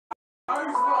How do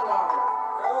you spell lava?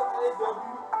 L-A-W-L-I-E-T.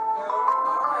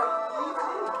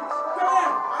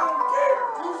 Damn, I don't care.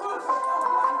 You should have said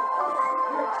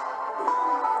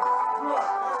look,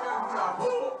 that's gonna be a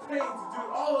whole pain to do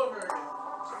it all over again.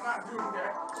 I'm not doing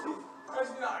that.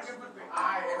 Actually, no, I can put the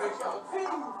I and make a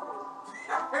pain.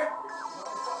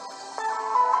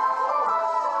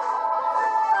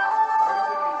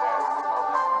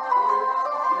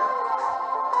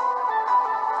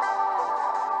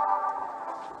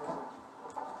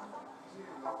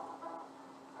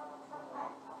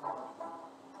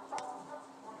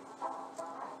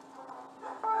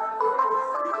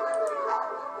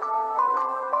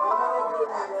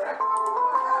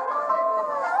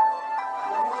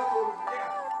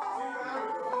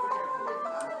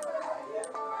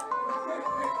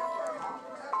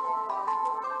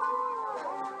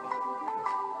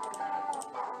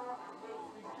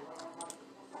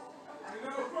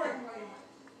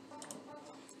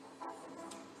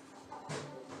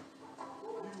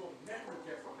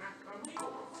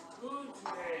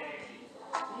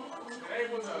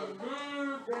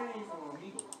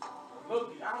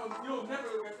 You'll never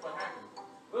guess what happened.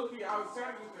 Look, I was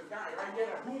chatting with this guy, right? He had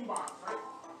a boombox, right?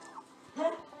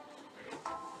 Huh?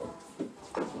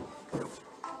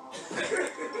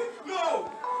 No!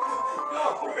 No!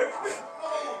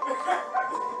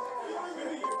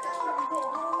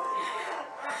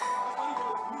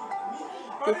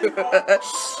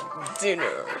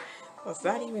 Dinner. Was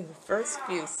that even the first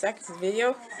few seconds of the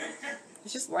video?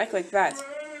 It's just like that.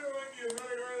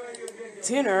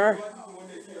 Dinner.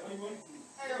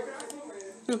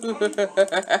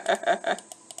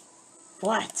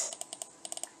 What?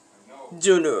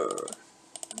 Dinner.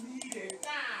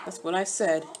 That's what I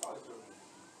said.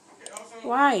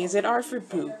 Why? Is it art for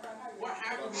poop?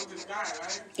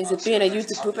 Is it being a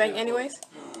YouTube poop egg anyways?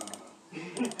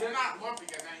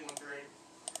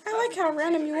 I like how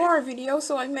random you are, video,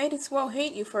 so I might as well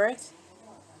hate you for it.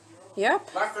 Yep.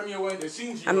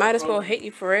 I might as well hate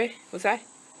you for it. Was that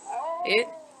it?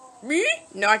 Me?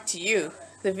 Not to you.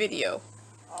 The video.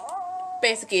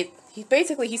 Basically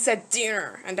he said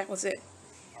dinner, and that was it.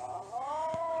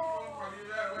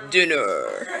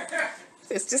 Dinner.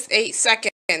 It's just 8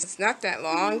 seconds. It's not that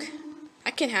long. I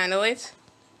can handle it.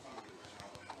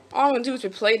 All I'm gonna do is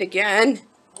replay it again.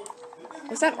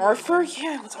 Was that Arthur?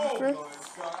 Yeah, it was Arthur.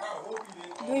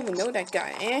 I don't even know that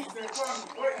guy, eh?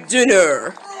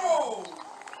 Dinner.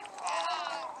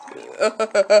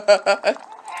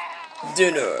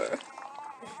 Dinner.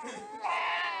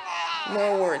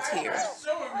 No words here.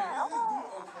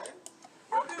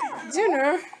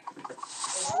 Dinner?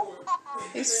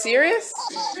 Are you serious?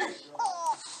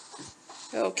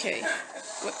 Okay.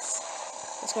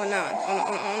 What's going on?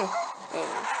 Oh.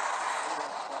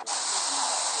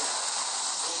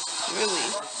 Really?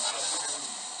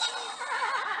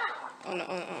 Oh no.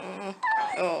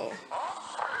 Oh.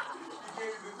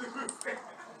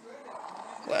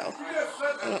 Well.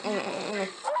 Oh.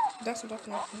 That's what I'm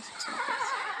talking about.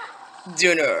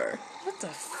 Dinner. What the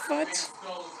fudge?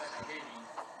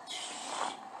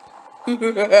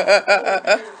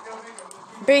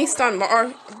 Based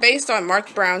on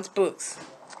Mark Brown's books.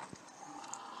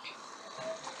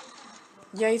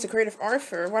 Yeah, he's a creative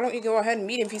Arthur. Why don't you go ahead and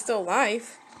meet him if he's still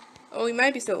alive? Oh, he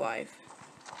might be still alive.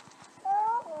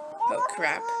 Oh,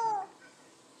 crap.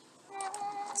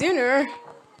 Dinner?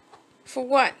 For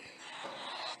what?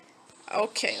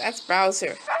 Okay, that's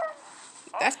Bowser.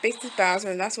 That's basically Bowser,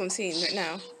 and that's what I'm seeing right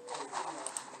now.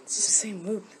 It's just the same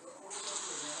move.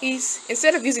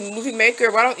 Instead of using Movie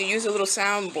Maker, why don't you use a little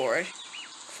soundboard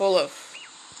full of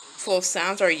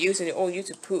sounds or using the old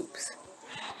YouTube poops?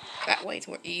 That way it's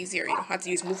more easier. You don't have to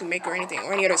use Movie Maker or anything,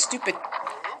 or any other stupid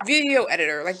video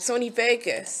editor like Sony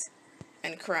Vegas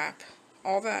and crap.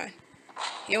 All that.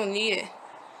 You don't need it.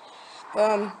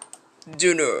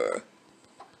 Dinner.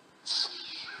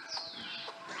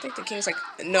 I think the king's like,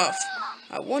 enough.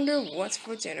 I wonder what's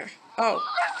for dinner. Oh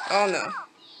no.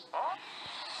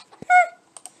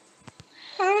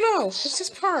 I don't know. It's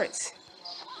just parts.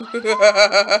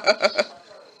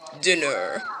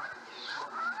 Dinner.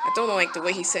 I don't like the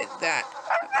way he said that.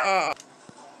 I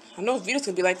know videos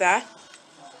could be like that.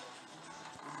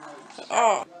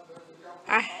 Oh.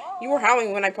 You were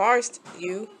howling when I paused.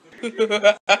 You.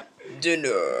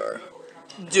 Dinner.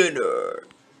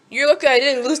 You look like I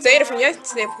didn't lose data from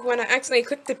yesterday when I accidentally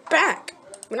clicked it back.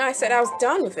 When I said I was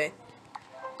done with it.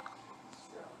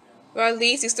 Well, at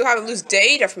least you still haven't lose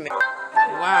data from it.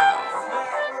 Wow.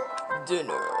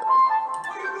 Dinner.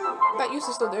 That used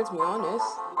to still there, to be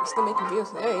honest. I'm still making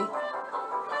videos today.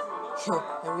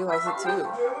 I realize it too.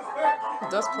 It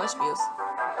does plush views.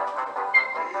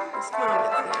 It's kind of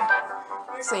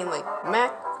there. saying like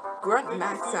Mac, grunt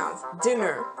Mac sounds.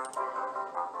 Dinner.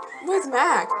 Where's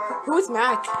Mac? Who's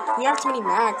Mac? We have too many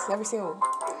Macs every single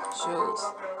shows.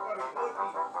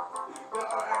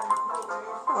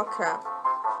 Oh crap.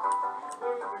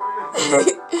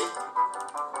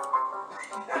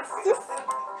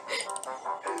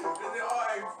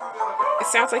 It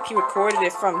sounds like he recorded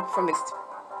it from his.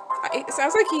 It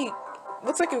sounds like he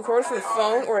looks like he recorded from a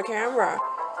phone or a camera,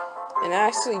 and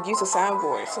actually used a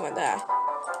soundboard or something like that.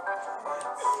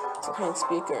 Some kind of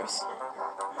speakers.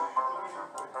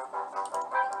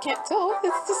 Can't tell.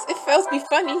 It's just it fails to be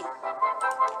funny.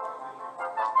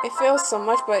 It fails so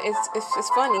much, but it's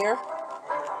funnier.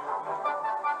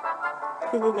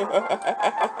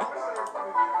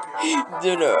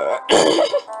 Dinner.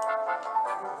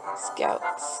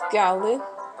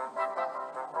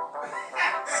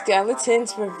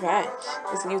 Skeleton's Revenge.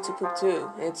 It's a YouTube poop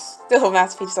too. It's still a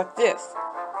masterpiece like this.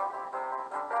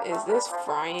 Is this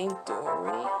Frying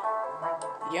Dory?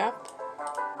 Yep.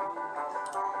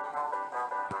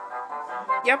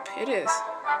 Yep, it is.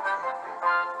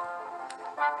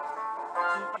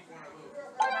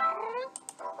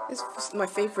 This is my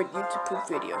favorite YouTube poop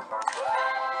video.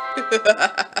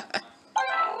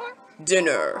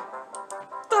 Dinner.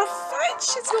 The fight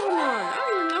shit's going on. I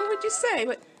don't even know what you say,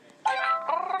 but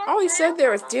all he said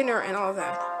there was dinner and all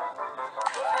that.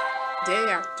 Day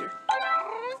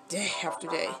after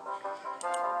day.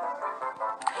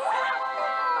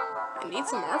 I need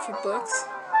some Arthur books.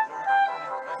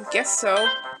 I guess so.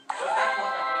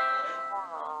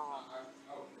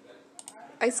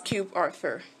 Ice Cube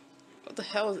Arthur. What the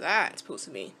hell is that supposed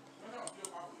to mean?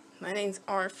 My name's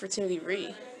Arthur Timothy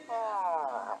Ree.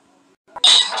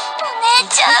 What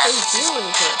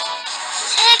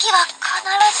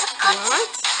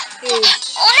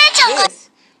is this?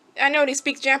 I know they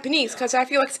speak Japanese because I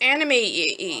feel like it's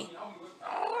anime.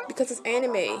 Because it's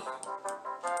anime.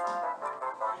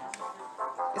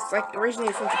 It's like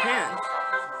originated from Japan.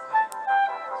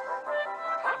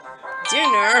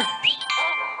 Dinner?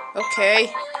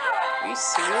 Okay. Are you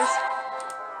serious?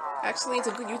 Actually, it's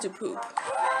a good YouTube poop.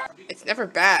 It's never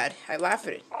bad. I laugh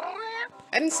at it.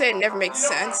 I didn't say it never makes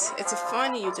sense. It's a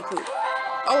funny YouTube poop.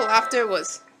 All the laughter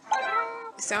was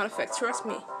the sound effects. Trust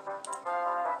me.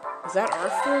 Was that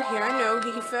Arthur? Yeah, I know.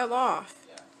 He fell off.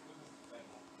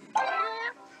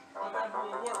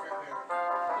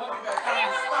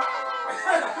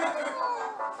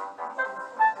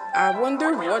 I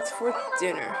wonder what's for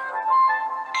dinner.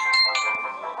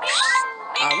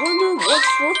 I wonder what's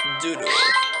for dinner.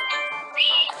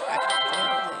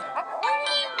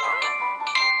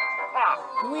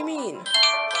 What do you mean?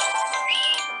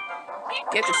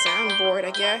 Get the soundboard,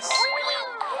 I guess.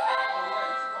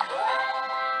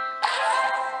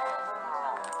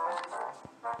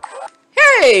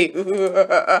 Hey!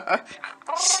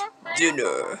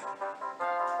 Dinner.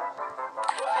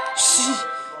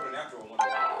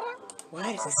 Why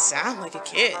does it sound like a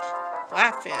kid?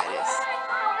 Laughing at this.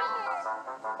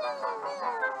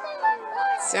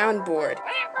 Soundboard.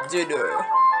 Dinner.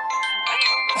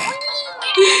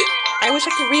 I wish I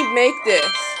could remake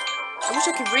this. I wish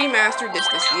I could remaster this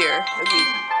year.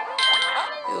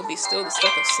 It'll be still the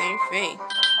same thing.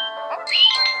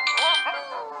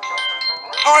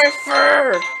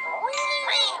 Arthur!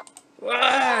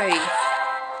 Why?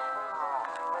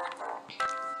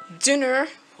 Dinner.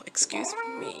 Excuse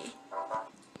me.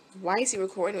 Why is he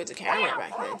recording with the camera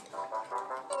back then?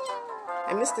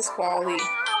 I miss this quality.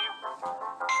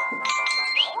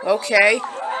 Okay.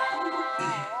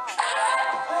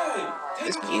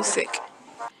 This music.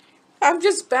 I'm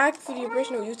just back for the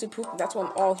original YouTube poop. That's what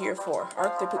I'm all here for.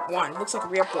 Arthur Poop 1. Looks like a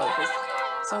re-upload with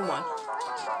someone.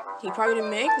 He probably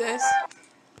didn't make this.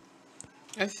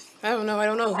 I don't know who. I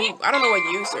don't know what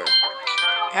user.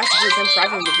 It has to do with him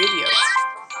privating the video.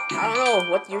 I don't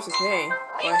know what the user's name,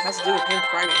 but it has to do with him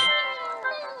privating.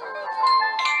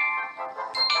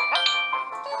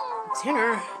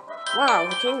 Dinner? Wow,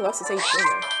 the king loves to say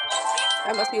dinner.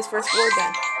 That must be his first word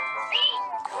then.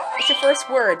 What's your first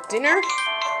word? Dinner?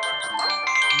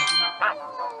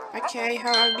 Okay,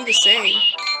 how would be the same?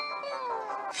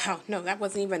 Oh, no, that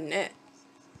wasn't even it.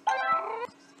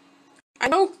 I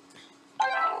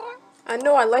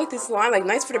know I like this line, like,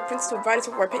 nice for the prince to invite us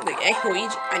over our picnic. I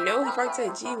know he probably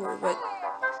said a G word, but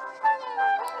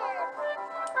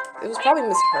it was probably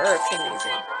misheard for some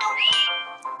reason.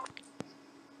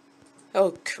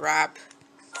 Oh, crap.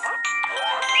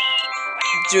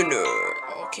 Dinner.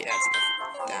 Okay, that's enough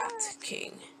of that,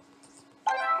 king.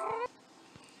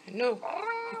 I know,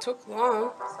 it took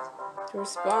long to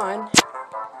respond.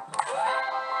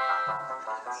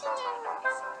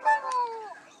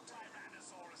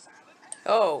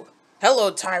 Oh,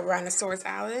 Hello, Tyrannosaurus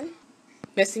Alan.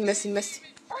 Messy, messy, messy.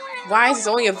 Why is this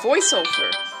only a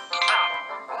voiceover?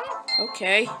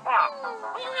 Okay.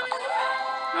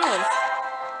 Oh.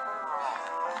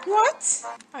 What?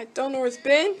 I don't know where it's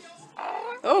been.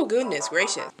 Oh, goodness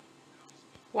gracious.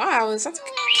 Wow, is that a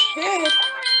kid?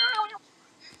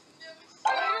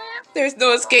 There's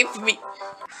no escape for me.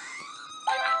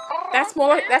 That's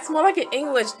more like an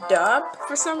English dub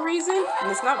for some reason, and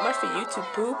it's not much for YouTube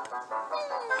poop.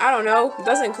 I don't know. It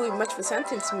doesn't include much for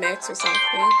sentence mix or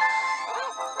something.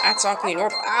 That's awfully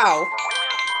normal. Ow!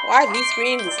 Why did he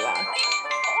scream this loud?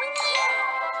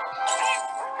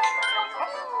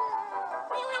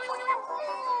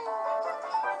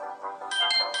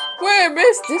 Where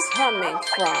is this coming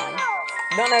from?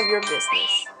 None of your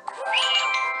business.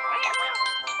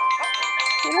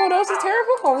 You know what else is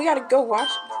terrible? Oh, we gotta go watch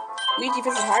Luigi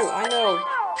vs. Mario. I know.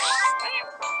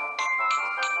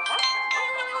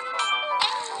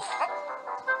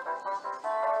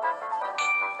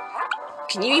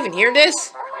 Can you even hear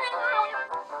this?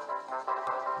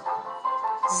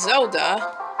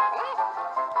 Zelda.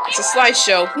 It's a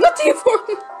slideshow. Nothing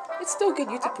important. It's still good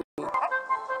YouTube poop.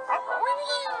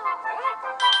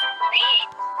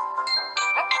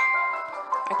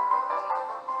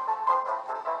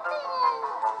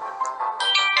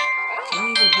 Can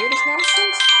you even hear this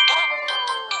nonsense?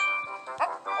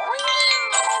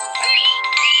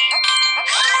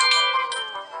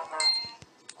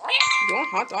 You want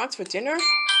hot dogs for dinner?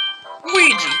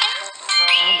 Luigi!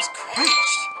 I almost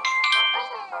crashed.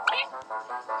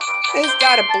 It's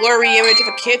got a blurry image of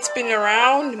a kid spinning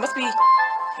around. It must be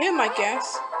him, I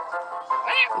guess.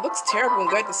 It looks terrible and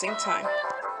good at the same time.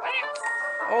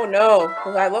 Oh no.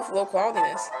 Well, I love low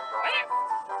qualityness.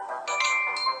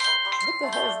 What the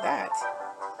hell is that?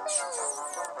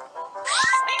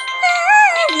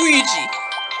 Luigi!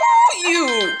 Oh,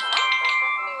 you!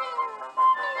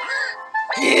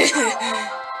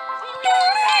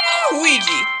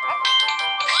 Luigi!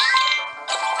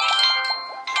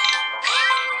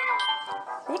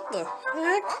 What the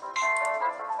heck?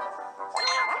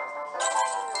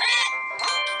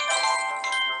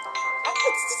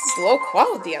 This is low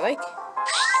quality, I like it.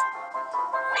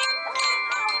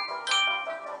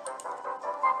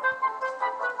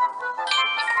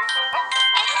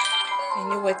 I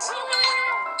knew it.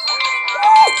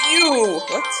 Oh, you!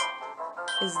 What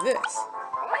is this?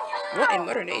 What in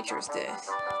Mother Nature is this?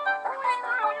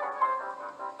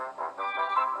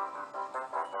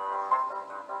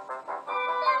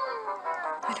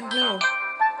 I don't know.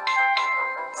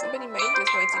 Somebody made this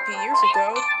YTP years ago.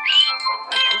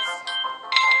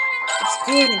 It's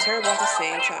good and terrible at the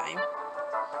same time.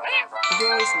 You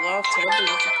always love terrible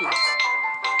YTPs.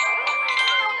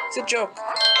 It's a joke.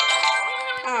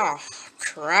 Oh,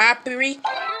 crappery.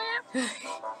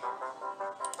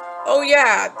 Oh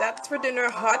yeah, that's for dinner,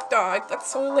 hot dog.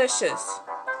 That's so delicious.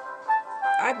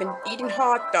 I've been eating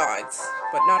hot dogs,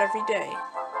 but not every day.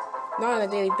 Not on a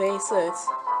daily basis.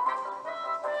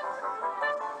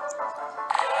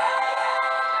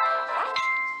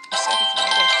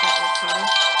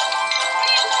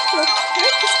 Look,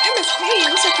 this MSP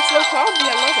looks like it's low quality.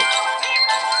 I love it.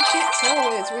 You can't tell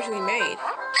when it's originally made.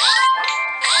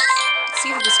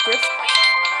 See the description?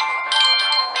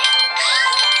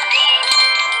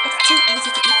 It's too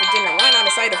easy to eat for dinner. Why not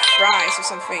a side of fries or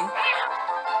something?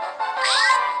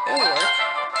 It'll work.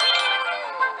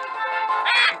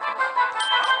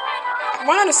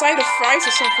 Why not a side of fries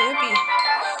or something?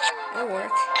 It'll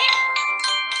work.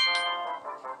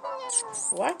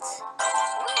 What?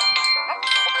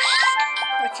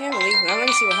 I can't believe it. Now let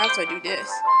me see what happens if I do this.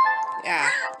 Yeah.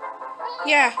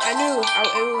 Yeah, I knew I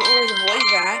would always avoid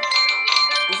that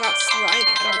without sliding.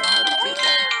 I don't know how to do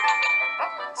that.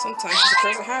 Sometimes it's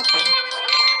supposed to happen.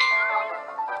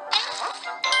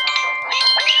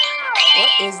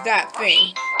 What is that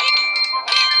thing?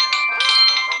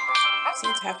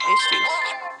 Seems to have issues.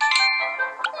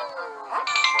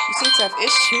 You seem to have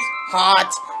issues.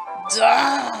 Hot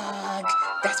dog!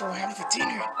 That's what we're having for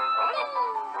dinner.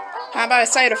 How about a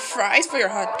side of fries for your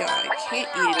hot dog? You can't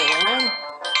eat it alone.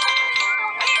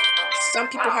 Some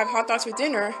people have hot dogs for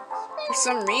dinner for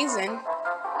some reason.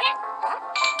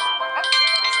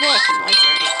 It's more like for lunch,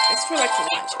 right? It's for like for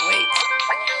lunch. Wait.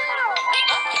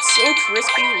 It's so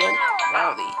crispy, low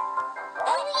quality.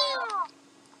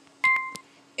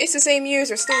 It's the same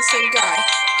user, still the same guy.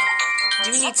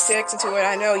 Do you need 6 into it?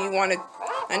 I know you want to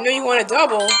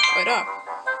double, but up.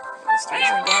 That's the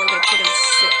reason why we're gonna put in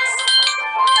 6.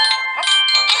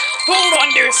 Hold on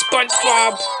there,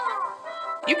 SpongeBob!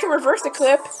 You can reverse the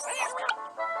clip.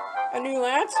 A new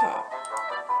laptop.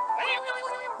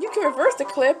 You can reverse the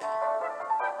clip.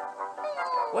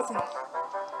 What wasn't.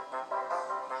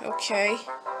 Okay.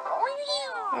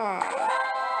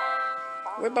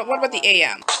 What about the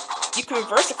AM? You can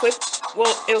reverse the clip.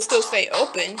 Well, it'll still stay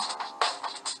open.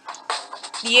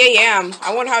 The AM.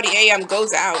 I wonder how the AM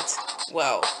goes out.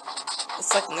 Well,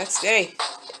 it's like the next day.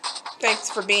 Thanks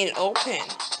for being open.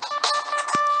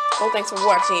 Well, thanks for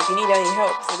watching. If you need any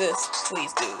help for this,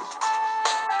 please do.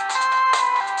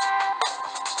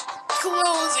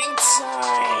 Closing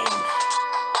time.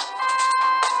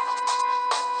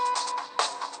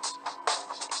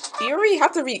 Do you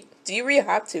really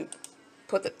have to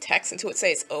put the text into it,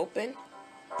 say it's open?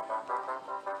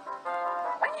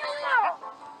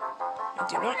 I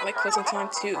do not like closing time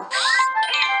too.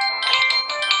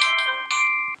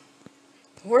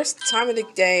 Worst time of the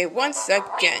day. Once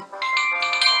again.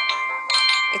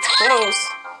 It's close.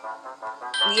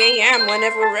 The AM,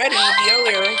 whenever we're ready, it'll be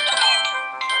earlier.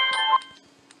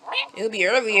 It'll be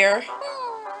earlier.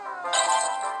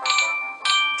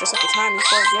 Just at the time you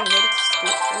start getting ready to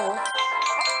school.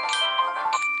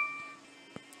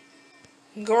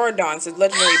 Gordon's a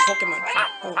legendary Pokemon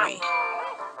from Hoenn.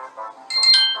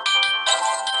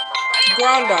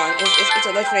 Groudon is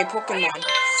a legendary Pokemon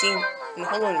seen in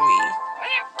Hoenn.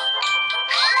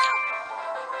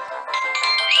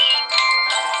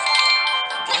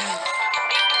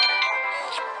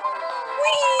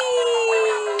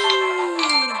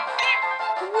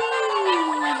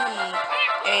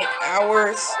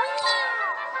 Hours.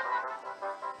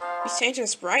 He's changing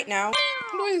his sprite now.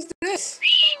 What is this?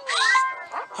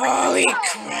 Holy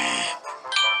crap!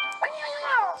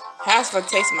 Has to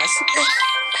taste my super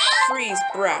freeze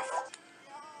breath.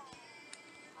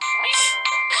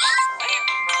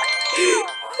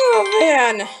 Oh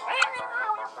man!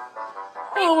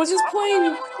 Oh, I was just playing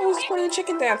the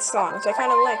chicken dance song, which I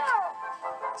kind of like.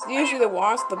 It's usually the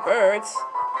wasps, the birds.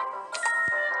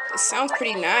 It sounds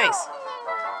pretty nice.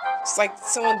 It's like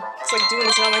doing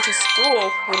this in elementary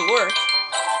school would work.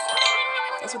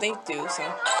 That's what they do, so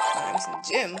when I was in the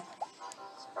gym.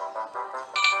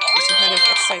 For some kind of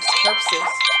exercise purposes.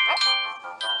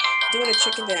 Doing a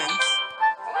chicken dance.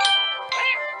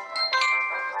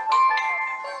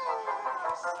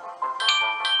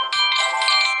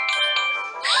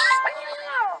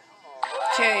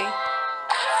 Okay.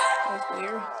 That was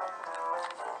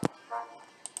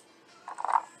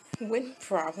weird. Wind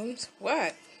problems?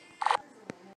 What?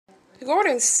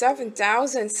 Gordon's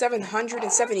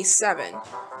 7,777.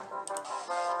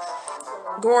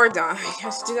 Gordon.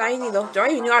 Do I even know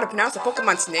how to pronounce the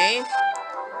Pokemon's name?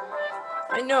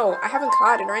 I know. I haven't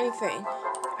caught it or anything.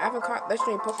 I haven't caught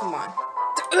legendary Pokemon.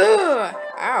 Ugh!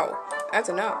 Ow. That's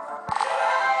enough.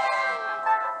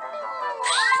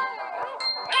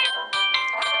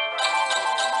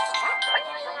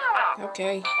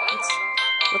 Okay.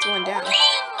 What's going down?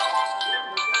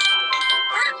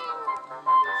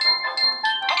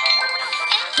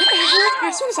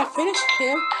 As soon as I finish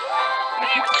him, I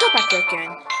have to go back there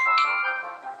again.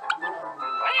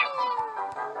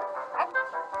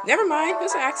 Never mind, it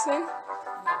was an accident.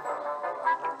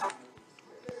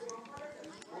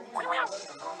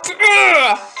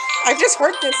 I just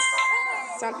heard this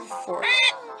sound before.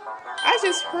 I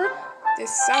just heard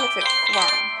this sound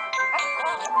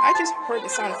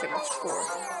effect before.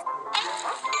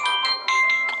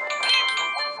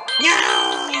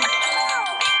 No!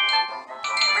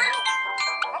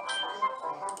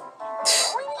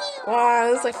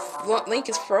 Wow, it's like Link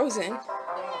is frozen.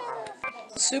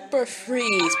 Super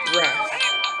freeze breath.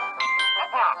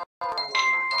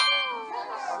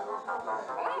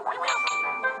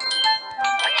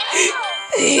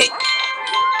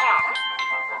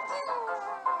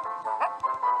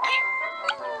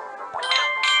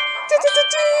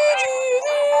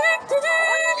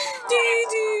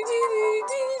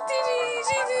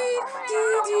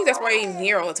 That's why you're in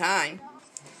here all the time.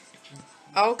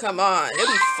 Oh, come on. It'll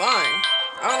be fun.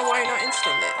 I don't know why you're not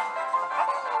interested in it.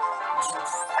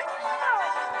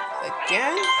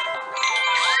 Again?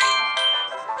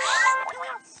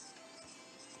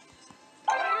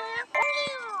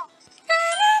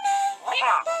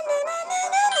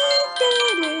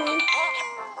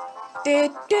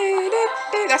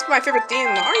 That's my favorite theme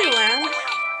in Mario Land.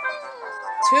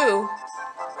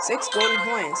 6 golden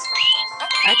coins.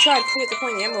 I tried to clear the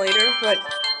point in the emulator, but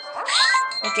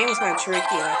the game was kind of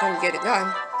tricky and I couldn't get it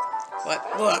done. But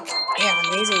look, they have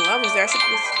amazing levels there.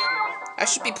 I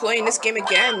should be playing this game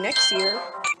again next year.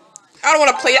 I don't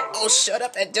want to play that. Oh, shut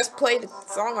up and just play the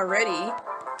song already.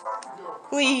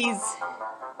 Please.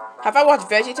 Have I watched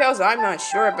VeggieTales? I'm not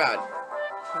sure about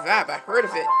that, but I heard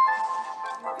of it.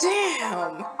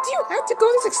 Damn. Do you have to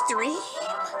go this extreme?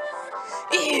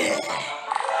 Yeah.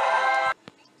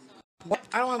 What?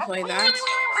 I don't want to play that.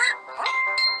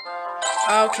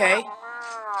 Okay.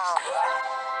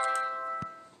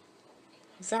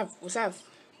 What's that?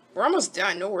 We're almost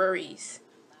done, no worries.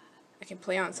 I can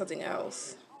play on something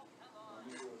else.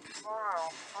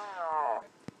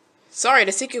 Sorry,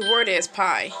 the secret word is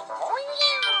pie.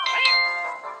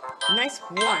 Nice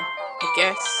one, I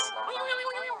guess.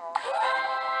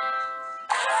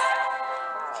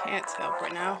 Can't help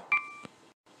right now.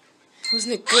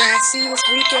 Wasn't it grassy this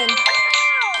weekend?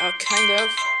 Kind of.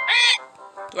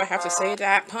 Do I have to say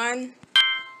that pun?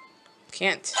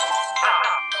 Can't.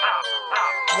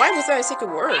 Why was that a secret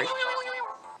word?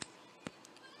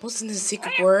 Wasn't it a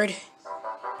secret word?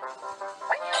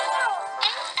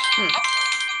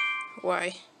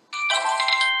 Why?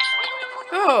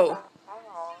 Oh,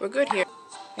 we're good here.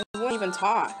 And we won't even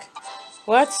talk.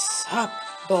 What's up,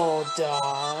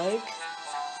 Bulldog?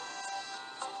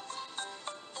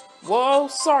 Whoa,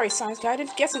 sorry, science guy. I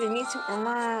didn't guess I didn't need to.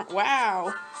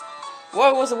 Wow.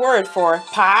 What was the word for?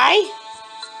 Pie?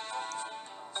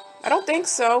 I don't think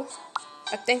so.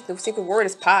 I think the secret word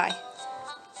is pie.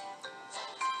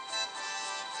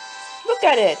 Look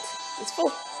at it. It's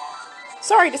full.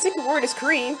 Sorry, the secret word is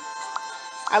cream.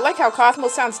 I like how Cosmo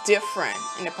sounds different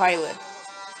in the pilot.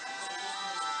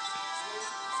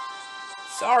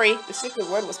 Sorry, the secret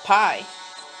word was pie.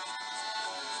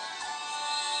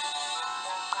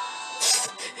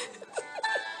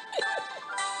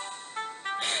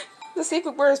 The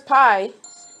secret word is pie.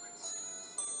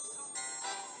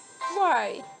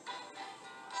 Why?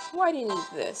 Why do you need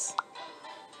this?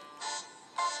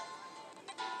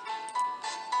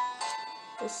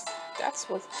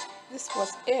 This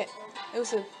was it. It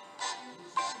was a,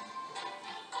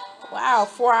 wow,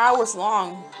 4 hours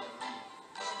long.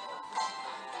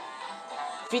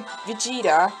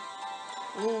 Vegeta,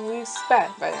 we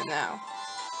expect better now.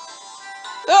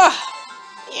 Ugh,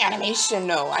 the animation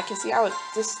though, I can see how it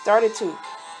just started to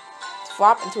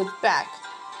flop into its back.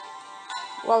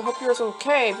 Well, I hope yours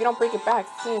okay. If you don't break it back,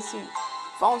 as soon as you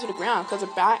fall into the ground, because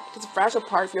it's a fragile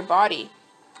part of your body.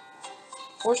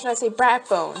 Or should I say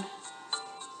backbone?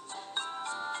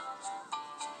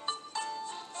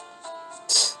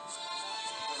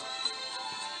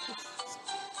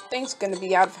 Things gonna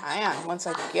be out of hand once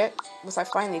I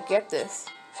finally get this.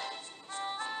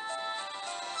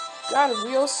 Got a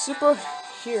real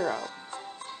superhero.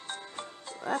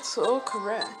 That's so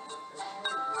correct.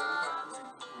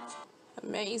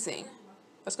 Amazing.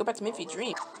 Let's go back to Miffy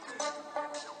Dream.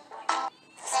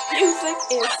 Music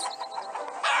is.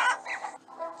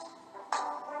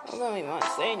 I don't even want to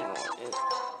say anymore.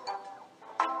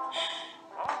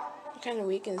 What kind of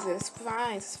week is this?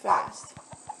 Fine, it's fast.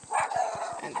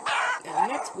 And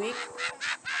next week,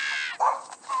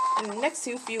 in the next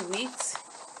few weeks,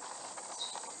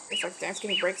 it's like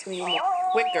Thanksgiving breaks me more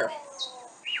quicker.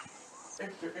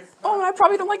 Oh, and I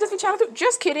probably don't like Disney Channel too.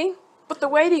 Just kidding. But the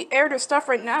way they air their stuff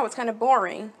right now, it's kind of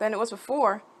boring than it was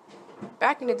before.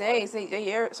 Back in the days,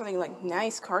 they aired something like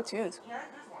nice cartoons.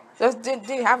 Did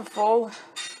they have a full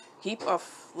heap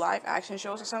of live action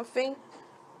shows or something?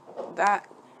 That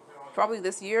probably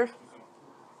this year.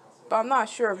 But I'm not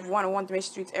sure if 101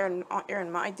 Dalmatian Street's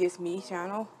airing my Disney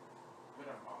channel.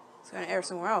 It's gonna air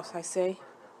somewhere else, I say.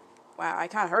 Wow, I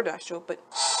kind of heard that show, but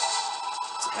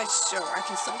it's a nice show. I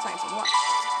can sometimes watch.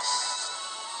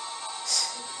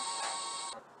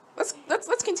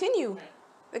 Let's continue.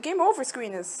 The game over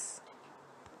screen is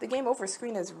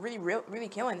really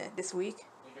killing it this week.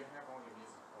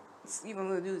 It's even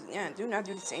gonna do not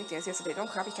do the same thing as yesterday. Don't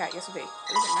copycat yesterday.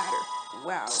 It doesn't matter.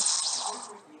 Wow.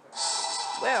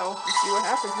 Well, you see what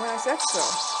happens when I said so.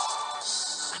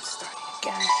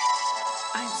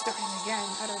 I'm starting again.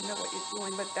 I don't know what you're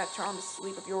doing, but that charmed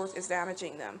sleep of yours is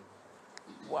damaging them.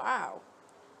 Wow.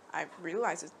 I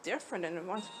realize it's different than it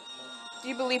was. Do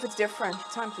you believe it's different?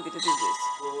 Time to get to do this.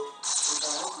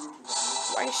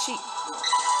 Why is she...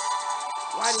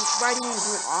 Why do you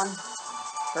do it on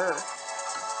her?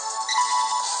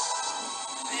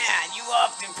 Man, you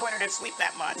often put her to sleep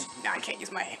that much. Now I can't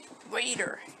use my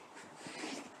leader.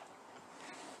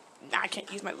 Now I can't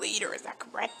use my leader, is that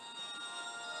correct?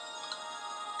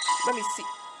 Let me see.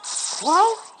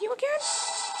 Well, you again?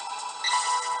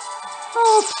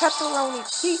 Oh, pepperoni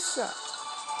pizza.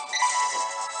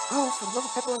 Oh, for the love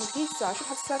of pepperoni pizza. I should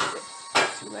have said this.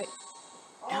 Too late.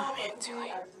 Oh, man, too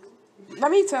late.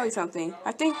 Let me tell you something.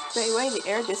 I think the way they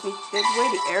air the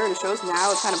shows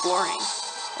now is kind of boring.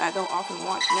 I don't often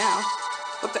watch now.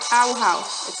 But the Owl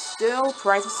House, it still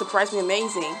surprised me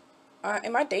amazing.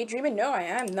 Am I daydreaming? No, I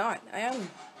am not. I am.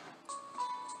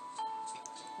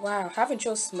 Wow, haven't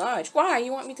chose Smudge. Why?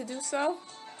 You want me to do so?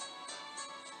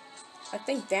 I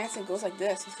think dancing goes like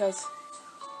this because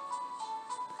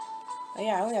Oh,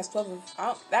 yeah, it only has 12.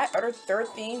 That other third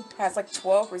theme has like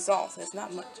 12 results. It's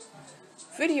not much.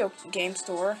 Video game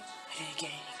store.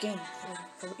 Game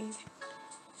for each.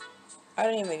 I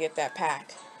didn't even get that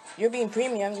pack. You're being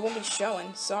premium. You won't be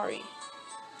showing. Sorry.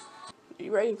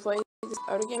 You ready to play this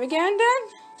other game again, then?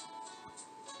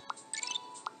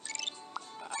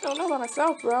 I don't know about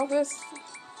myself, bro. This.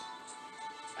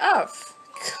 Oh,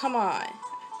 come on,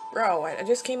 bro. I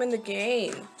just came in the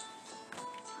game.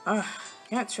 Ugh,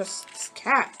 can't trust this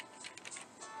cat.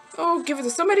 Oh, give it to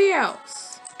somebody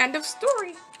else. End of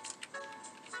story.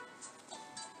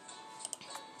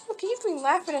 Look, he's been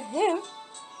laughing at him.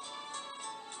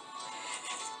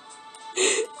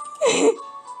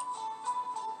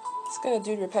 It's gonna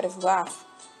do the repetitive laugh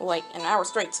like an hour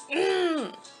straight.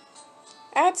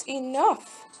 That's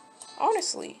enough.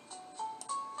 Honestly.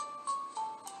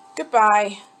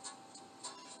 Goodbye.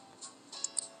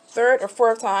 Third or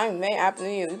fourth time may happen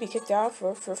to you. You'll be kicked out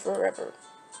for forever.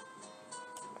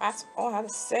 That's all I have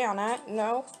to say on that.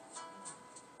 No.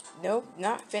 Nope,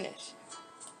 not finished.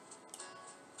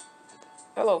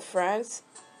 Hello, friends.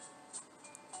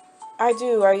 I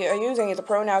use any of the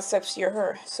pronouns except she or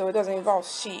her, so it doesn't involve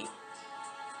she.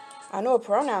 I know what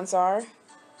pronouns are.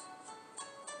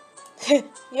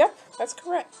 Yep, that's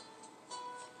correct.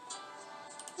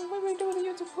 What am I doing with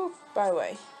YouTube poop, by the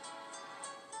way?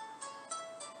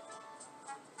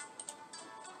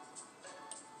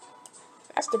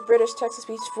 That's the British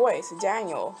text-to-speech voice,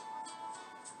 Daniel.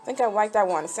 I think I like that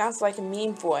one. It sounds like a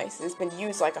meme voice. It's been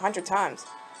used like 100 times,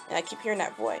 and I keep hearing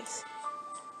that voice.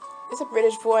 It's a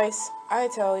British voice. I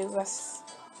tell you, that's...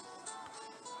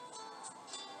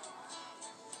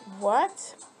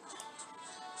 What?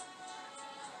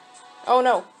 Oh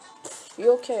no. Be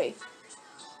okay.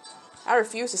 I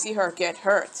refuse to see her get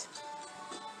hurt.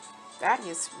 That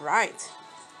is right.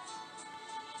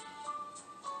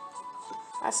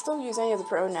 I still use any of the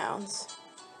pronouns.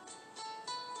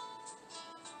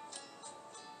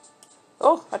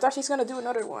 Oh, I thought she's gonna do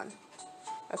another one.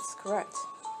 That's correct.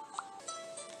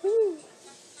 Woo.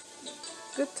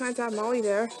 Good time to have Molly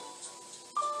there.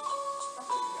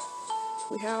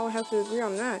 We all have to agree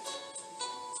on that.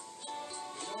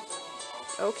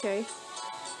 Okay.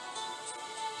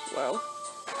 Well.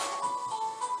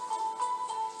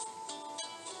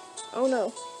 Oh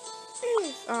no.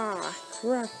 Ah,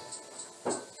 crap.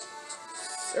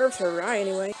 Serves her right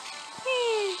anyway.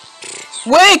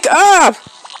 Wake up!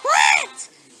 What?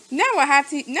 Now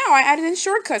I added in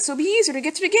shortcuts so it'll be easier to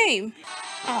get to the game.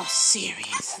 Oh,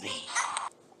 seriously.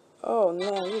 Oh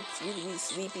no, you be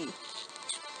sleepy.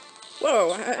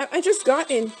 Whoa, I just got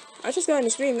in the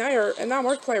stream now, and now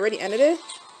Markiplier already ended it.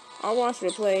 I'll watch the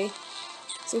replay.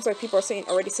 Seems like people are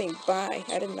already saying bye.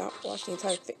 I did not watch the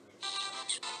entire thing.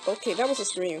 Okay, that was a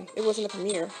stream. It wasn't a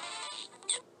premiere.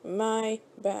 My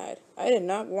bad. I did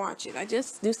not watch it. I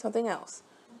just do something else.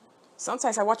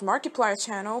 Sometimes I watch Markiplier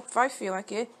channel if I feel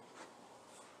like it.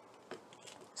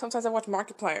 Sometimes I watch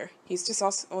Markiplier. He's just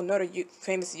also another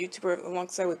famous YouTuber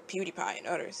alongside with PewDiePie and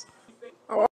others.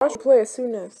 I'll watch the play as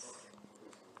soon as...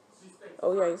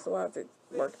 Oh yeah, I used to watch it.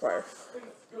 Markiplier.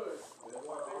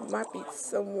 Might be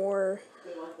somewhere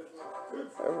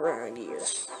around here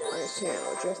on his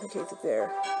channel, just in case it's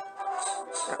there.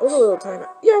 That was a little time.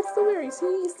 Yeah, it's still there. You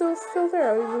see, he's still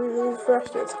there. I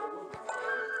refreshed it.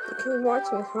 You can watch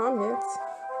and comment,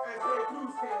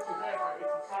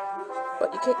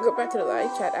 but you can't go back to the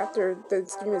live chat after the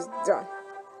stream is done.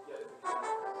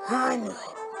 I knew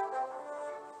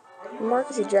it. Mark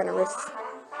is a generous,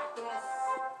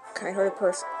 kind-hearted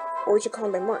person. Or you should call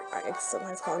him by Mark. I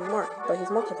sometimes call him Mark, but he's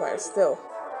Markiplier still.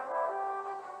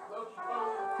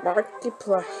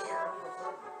 Markiplier.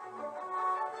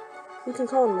 You can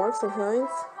call him Mark sometimes.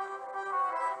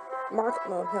 Mark,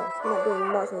 no, I'm not doing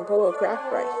Mark and Polo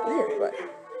crap right here, but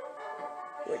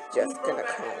we're just gonna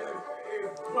call him.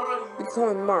 We can call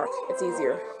him Mark, it's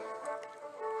easier.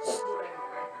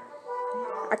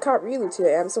 I caught Rilu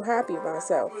today, I'm so happy with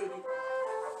myself.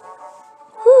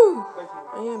 Whew,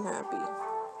 I am happy.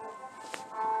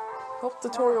 Hope the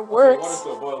tutorial works.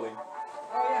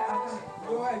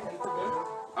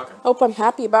 Hope I'm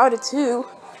happy about it too.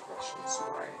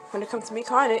 When it comes to me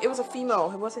calling it, it was a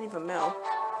female, it wasn't even a male.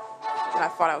 And I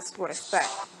thought I was what I expect.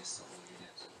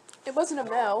 It wasn't a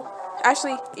male.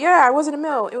 Actually, yeah, it wasn't a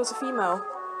male, it was a female.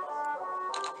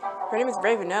 Her name is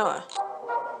Ravenella.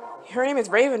 Her name is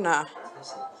Ravena.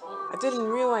 I didn't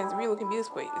realize Rilu can be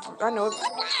this way. I know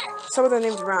some of their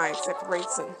names rhyme, except for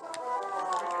Rayson.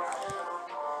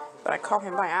 But I call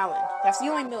him by Alan. That's the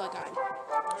only male I got.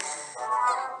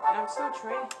 And I'm still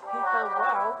training her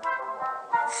well.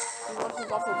 I'm watching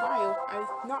Buffalo Mario.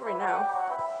 Not right now.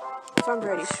 If I'm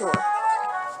ready, sure.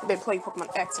 I've been playing Pokemon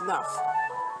X enough.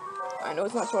 I know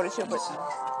it's not Sword and Shield, but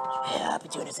yeah, I've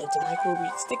been doing the same thing. Like Ruby.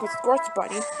 Stick with Scorch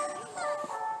Buddy. I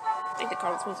think the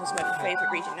Colorado Springs is my favorite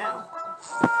region now.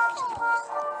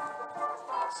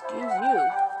 Excuse you.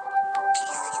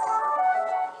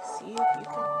 See if you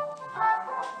can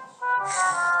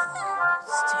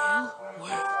still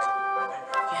work.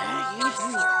 Yeah, you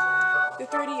do. The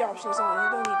 3D options only. You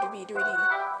don't need to be 3D.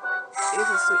 It is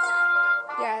a sweet.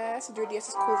 Yeah, that's a 3D. It's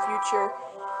a cool future.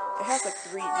 It has like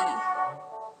 3D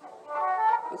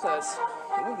because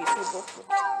it wouldn't be suitable for.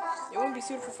 It wouldn't be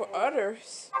suitable for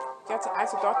others. You have to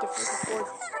ask a doctor before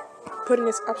putting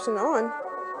this option on.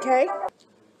 Okay.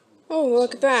 Oh,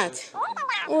 look at that.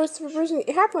 Oh, it's reversing.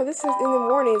 It happened. This is in the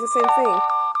morning. It's the same thing.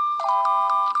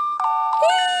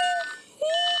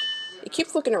 It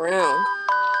keeps looking around.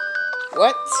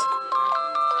 What?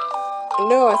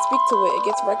 No, I speak to it. It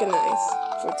gets recognized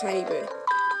for a tiny bit.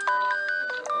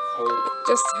 It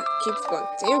just keeps going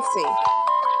dancing.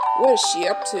 What is she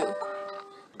up to?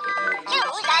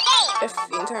 If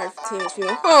the entire team is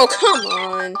female. Oh, come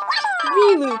on.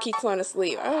 Riolu keeps falling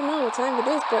asleep. I don't know what time it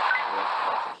is, but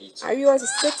I realize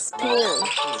it's 6 p.m.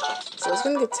 So it's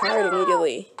gonna get tired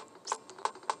immediately.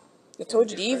 I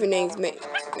told you the evenings may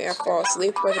I fall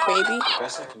asleep like a baby.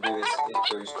 Best I can do is it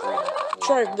goes green.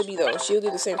 Try Libby though, she'll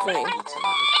do the same thing.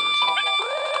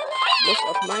 Most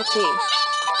of my team.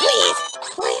 Please!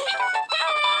 Quiet!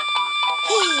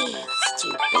 Hey,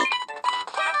 stupid.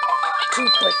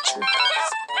 Trooper troopers.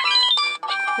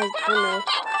 I know.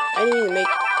 I didn't even make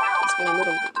this one a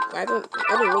little. I didn't make it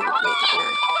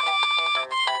now.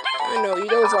 I know, you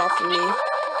doze off for me.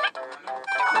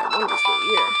 That wonderful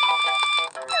ear.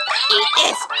 Eat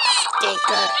this,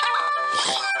 stinker.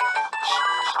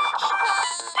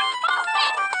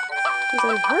 He's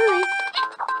on a hurry.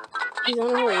 He's on a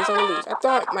hurry. He's on a leash. I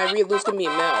thought my Riolu was gonna be a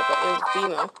male, but it was a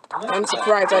female. I'm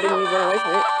surprised I didn't even run away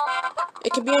from it.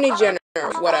 It could be any gender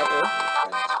or whatever.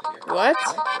 What?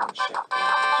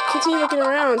 Continue looking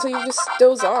around until you just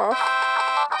doze off.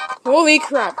 Holy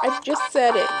crap! I just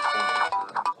said it.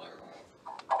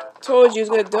 Told you he was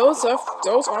gonna doze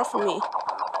off of me.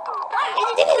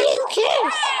 Who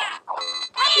cares?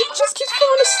 It just keeps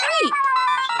falling asleep.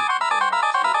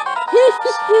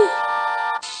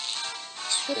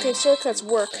 Okay, shortcuts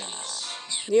work.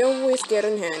 They always get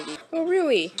in handy. Oh,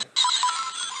 really?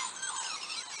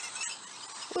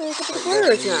 Well, look at the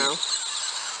birds now.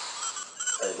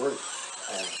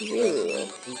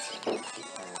 Really?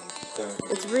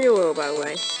 It's Riolu, by the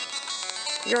way.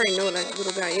 You already know what that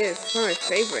little guy is. It's one of my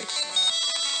favorite.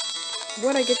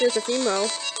 What I get there's a female.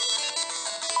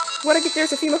 What I get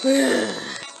there's a female.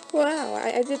 Wow,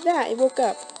 I did that. I woke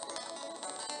up.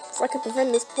 So I could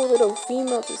prevent this poor little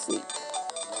female to sleep.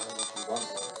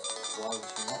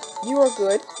 You are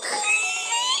good.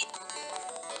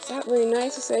 Is that really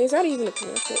nice to say? Is that even a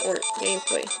commercial or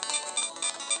gameplay?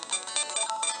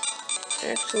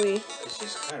 Actually, it's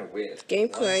just kind of weird.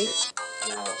 Gameplay.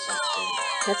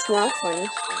 That's not funny.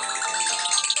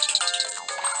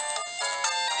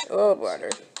 Oh,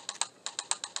 brother.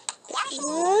 That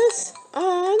was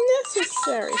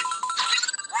unnecessary.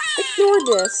 Ignore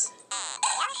this.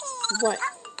 What?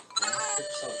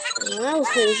 Well, that was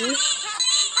crazy.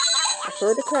 I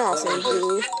heard the crowd saying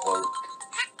boo.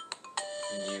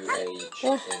 New age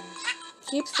Oh,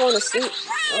 things. keeps falling asleep.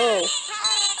 Oh.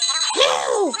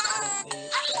 Help!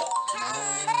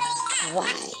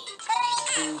 Why?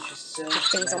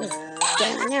 Things always get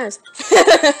on my nerves.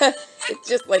 It's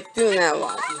just like doing that a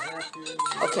lot.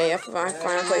 Okay, fine,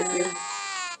 I'll play with you.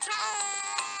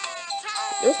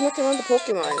 There's nothing wrong with the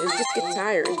Pokemon, it just gets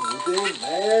tired.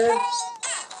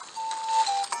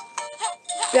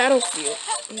 Battlefield.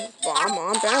 Bomb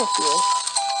on Battlefield.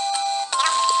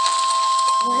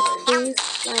 What, please?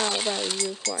 Oh, about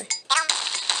you, why?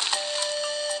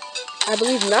 I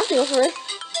believe nothing over it.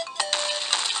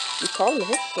 You call him a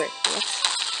hypocrite.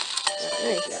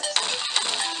 That's nice.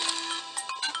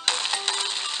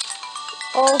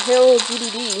 All hail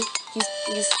GDD.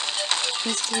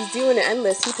 He's doing it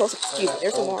endless. He posted, excuse me,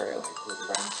 there's a Mario.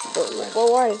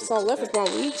 Well, why? It's all left with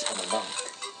Waluigi.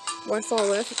 Why it's all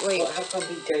left? Wait. How come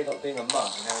he gave up being a monk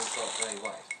and now he's got a grey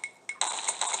wife?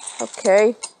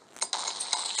 Okay.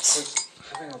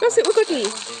 Go sit with Cookie.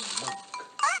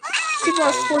 Super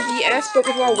Mario 4DS, but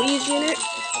with Waluigi in it.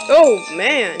 Oh,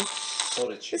 man.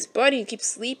 This buddy keeps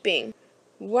sleeping.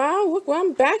 Wow, look what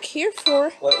I'm back here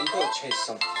for. Well, you gotta chase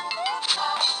something.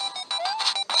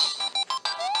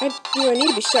 Do I need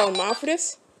to be shouting out for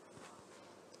this?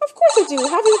 Of course I do.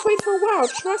 Haven't you played for a while?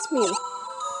 Trust me.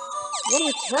 What do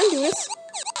we try to do this?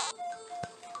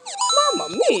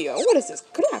 Mamma mia, what is this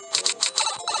crap?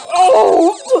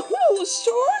 Oh, kill a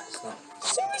shark? It's not.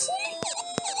 Seriously?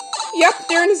 Yep,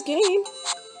 they're in this game.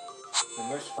 The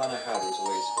most fun I had was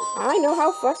always with. I know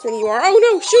how frustrating you are. Oh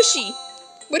no, Sushi!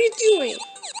 What are you doing?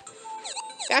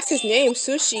 That's his name,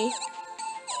 Sushi.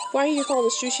 Why do you call the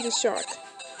Sushi the shark?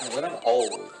 And when I'm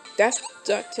old, That's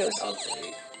DuckTales.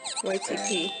 ugly.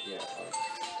 YTP. Yeah.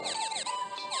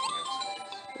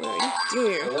 What are you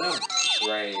doing? But when I'm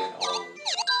grey and old,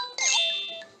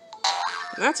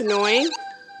 That's annoying.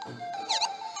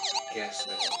 guess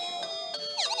when I give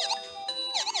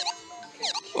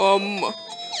up.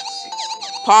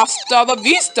 Pasta la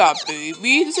vista,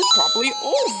 baby. This is probably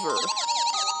over.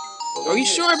 Are you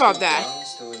sure about that?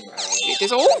 It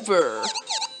is over.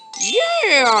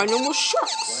 Yeah, no more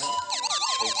sharks.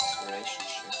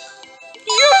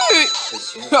 Yeah.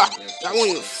 That won't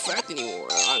even affect anymore.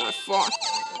 I fought.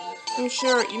 I'm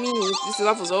sure. You mean this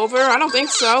level's over? I don't think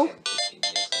so.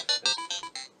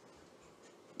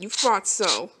 You thought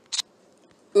so.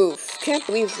 Oof. Can't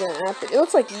believe it's gonna happen. It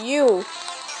looks like you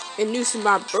in New Super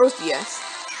Mario Bros. Yes.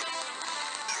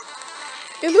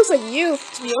 It looks like you,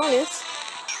 to be honest.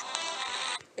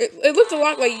 It looked a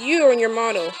lot like you in your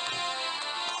model.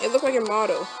 It looked like your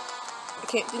model. I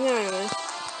can't deny it.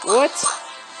 What?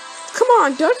 Come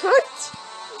on, Duck Hunt!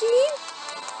 Dean?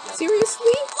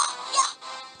 Seriously?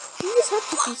 You just have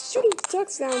to be shooting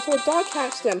ducks down until a dog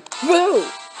catches them. Whoa!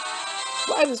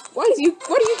 Why do you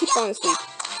keep falling asleep?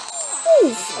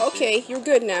 Oof. Okay, you're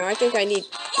good now. I think I need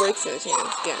breaks in his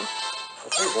hands again.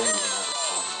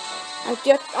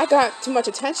 I got too much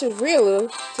attention really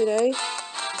today.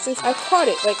 Since I caught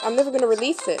it, like I'm never gonna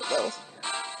release it though.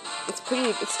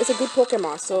 It's a good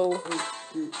Pokemon, so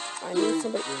I need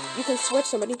somebody. You can switch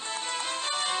somebody.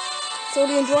 So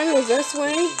the enjoyment was this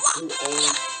way.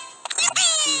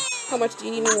 How much do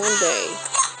you need in one day?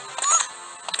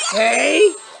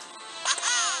 Hey!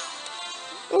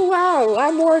 Oh wow, I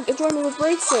have more enjoyment with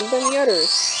Braixen than the others.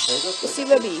 Let's see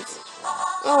Libby's.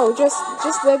 Oh,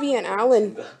 just Libby and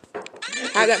Alan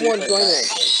had that more enjoyment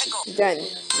than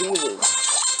Lulu.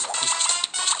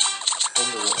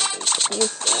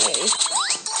 Okay.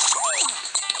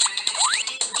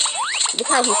 Look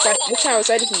how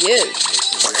excited he is.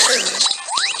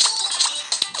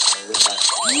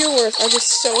 Viewers are just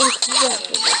so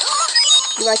incredible.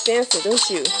 You like dancing, don't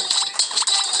you?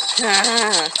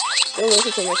 Don't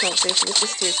listen to my conversation, just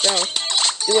listen to yourself.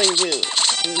 Do what you do.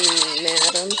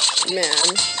 Madam. Man.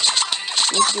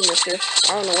 You do, mister.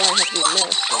 I don't know why I have to do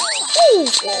that. Oh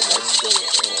my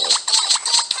goodness.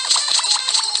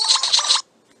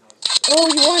 Oh,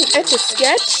 you want to etch a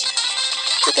sketch?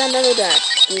 I think I remember that,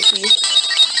 Goofy.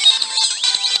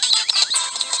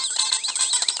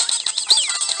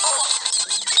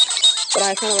 But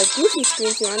I kind of like Goofy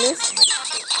screen too on this.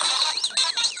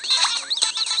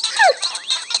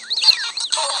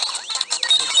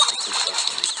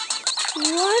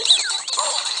 What?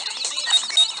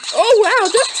 Oh wow,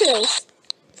 DuckTales!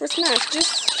 For Smash,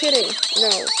 just kidding.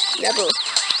 No, never.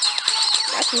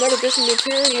 That's another different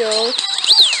material.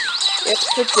 It's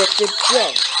predicted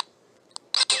joke.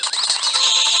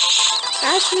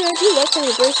 Actually, I do love playing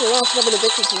the Bracer a lot, so I've been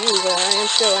addicted to you, but I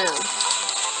still am.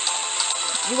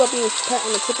 You love being pet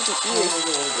on the tip of his ears.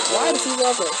 Why does he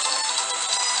love it?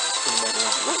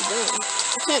 Not them.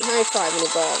 I can't high five an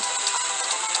evolve.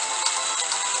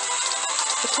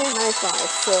 I can't high five,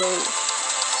 so.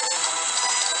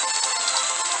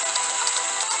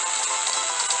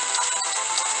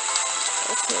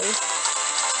 Okay.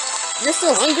 You're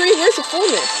still hungry? Where's your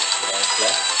fullness?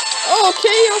 Oh,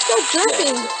 okay, I'll stop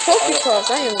dropping Pokeballs.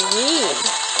 I am mean.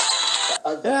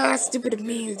 Ah, stupid of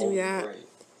me to do that.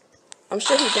 I'm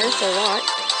sure he danced a lot.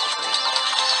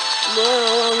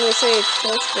 Well, I'm gonna say it's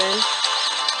Tailspin.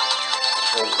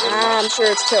 I'm sure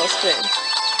it's Tailspin.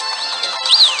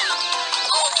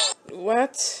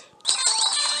 What?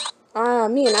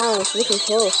 Me and Alan was looking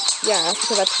close. Yeah, that's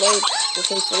because I played with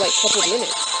him for like a couple of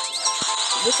minutes.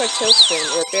 It looks like Tailspin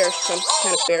or some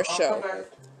kind of bear show.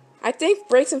 I think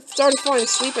Braixen started falling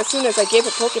asleep as soon as I gave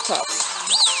it Pokepuffs.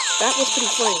 That was pretty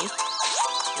funny.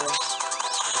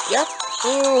 Yep.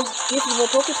 Oh, give me more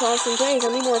Pokepuffs and things. I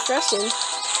need more refreshing.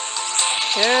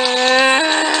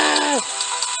 Ah!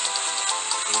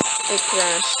 It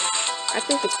crashed. I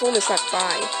think its fullness at 5.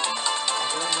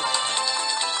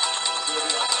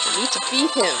 I need to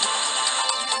beat him.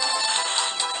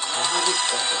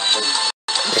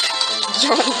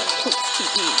 John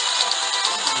TV.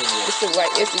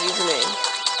 It's the username.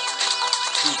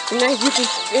 And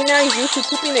now you keep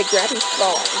pooping a gravity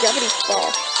fall.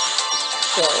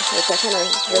 So it's that kind of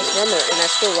rumor, and I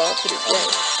still love to this day.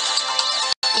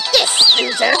 This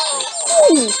loser.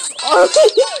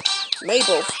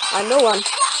 Mabel, I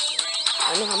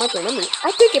I know how much I remember.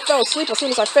 I think it fell asleep as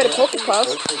soon as I fed it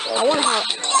Pokepuff. I wonder how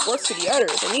it works to the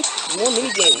others. I need more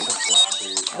minigames.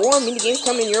 More minigames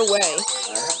coming your way.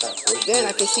 Then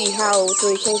I can see how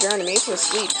to change your animation to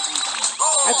sleep.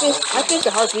 I think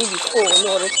the hearts need to be full in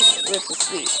order for it to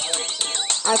sleep.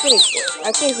 I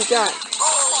think we got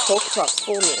Pokepuff's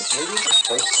fullness.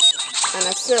 And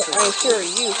I assure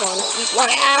you falling asleep.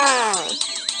 Wow!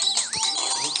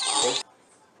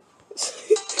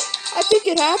 I think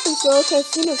it happens though, because as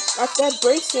soon as that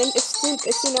breaks in, it's soon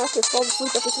after it falls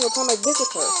asleep every single time I visit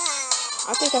her.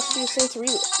 I think I should do the same to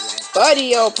Riolu.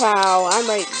 Buddy, oh pal, I'm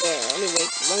right there. Let me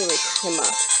wake him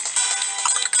up.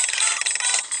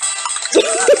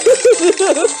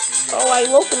 Oh, I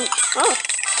woke him up.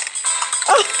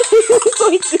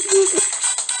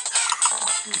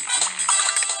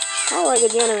 How do I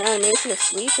get the animation of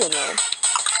sleeping though?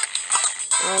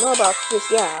 I don't know about this.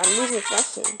 Yeah, I'm losing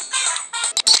affection.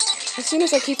 As soon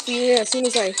as I keep feeding it, as soon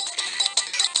as I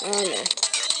don't know.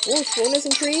 Will fullness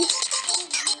increase?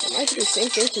 I might do the same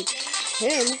thing to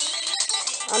him.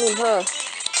 I mean her.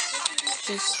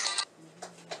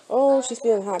 She's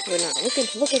feeling happy now. Look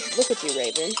at you,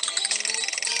 Raven.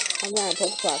 I'm not in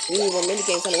Pokepuff. We need more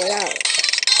minigames on the way out.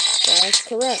 That's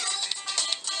correct.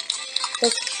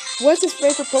 What's his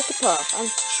favorite Pokepuff?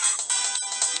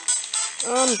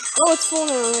 Oh, it's full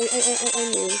now. I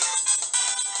knew.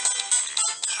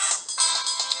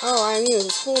 Oh, I knew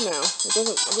it's full now. It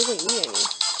doesn't need any.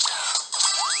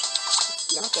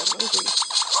 It's not that hungry.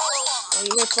 Oh,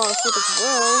 you might fall asleep as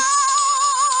well.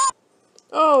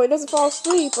 Oh, it doesn't fall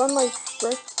asleep, unlike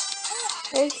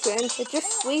Jason. It just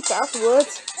sleeps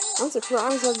afterwards. I'm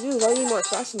surprised how to do that. I need more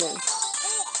fashion then.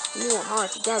 You need more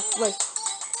hearts. You got, like,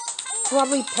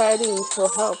 probably petting will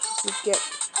help you get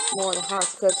more than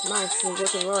hearts, because mine's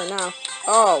looking lower now.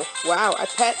 Oh, wow, I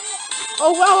pet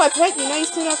you. Now you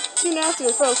soon after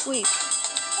it fell asleep.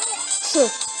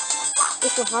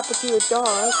 This will happen to your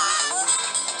dog.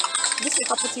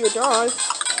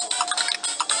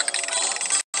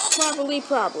 Probably.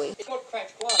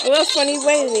 Oh, that's funny. He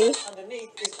waved at me.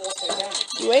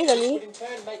 You waved at me.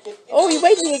 Oh, he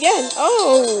waved at me again.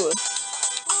 Oh.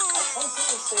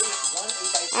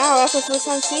 Ow, that's my first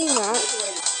time seeing that.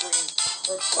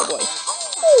 Oh boy.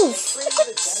 Oof.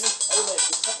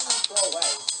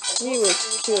 He was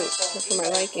cute for my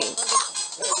liking.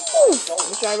 Oof.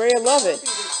 Which I really love it.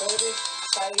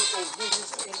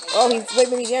 Oh, he's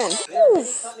waving me again. Oof.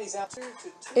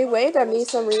 It waved at me for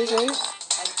some reason.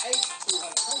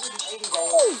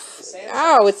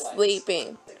 Ow, it's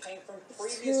sleeping.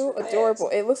 Too adorable.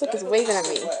 It looks like it's waving at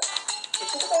me.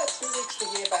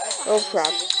 Oh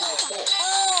crap.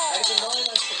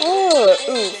 Oh,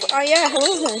 oof. Oh yeah,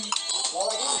 hello there.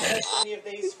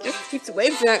 It just keeps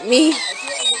waving at me.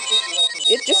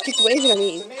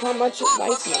 How much it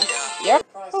likes me. Yep.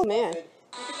 Oh man.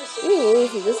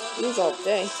 He's all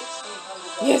day.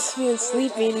 Yes, being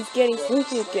sleepy and he's getting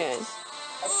sleepy again.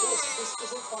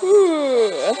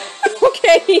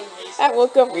 Okay, I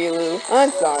woke up Riolu.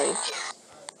 I'm sorry.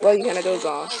 Well, you kind of doze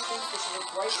off.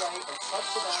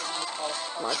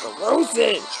 Michael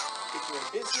Rosen!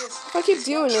 If I keep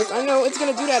doing this, I know it's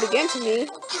gonna do that again to me.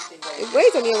 It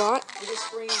weighs on me a lot.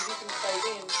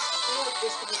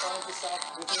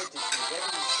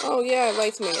 Oh yeah, it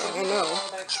likes me. I know.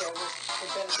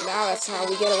 Now that's how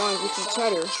we get along with each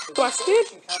other. Busted?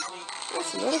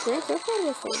 That's another Grand Theft Auto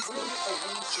reference.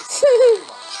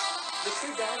 I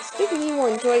think we need more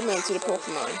enjoyment to the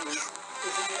Pokemon.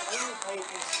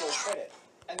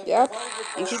 Yep,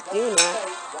 you keep doing that.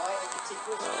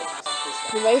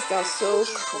 You lays down so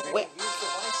quick.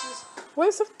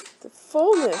 Where's the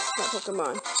fullness of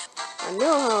Pokemon? I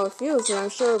know how it feels, and I'm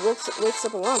sure it wakes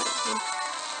up along.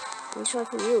 Let me try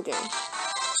for you again.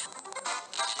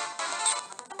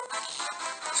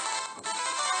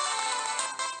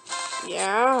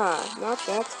 Yeah, not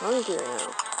that hungry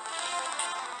now.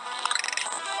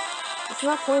 It's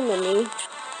not pointing at me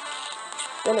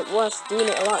than it was doing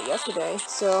it a lot yesterday,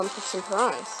 so I'm just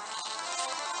surprised.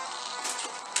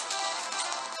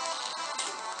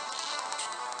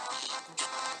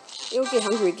 It'll get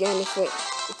hungry again if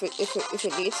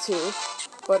it needs to,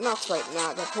 but not right now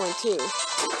at that point too.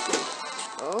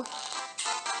 Oh,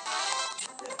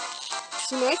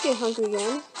 she might get hungry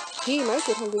again. He might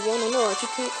get hungry again. I know I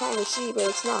keep calling it she, but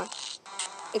it's not.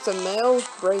 It's a male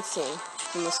Bryson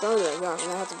from the starter I got,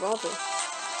 and I have to evolve it.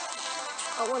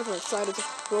 I wonder if I'm excited to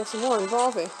go some more and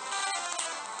evolve it.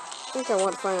 I think I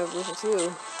want to find out version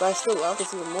 2, but I still love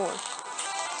this even more.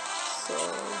 So,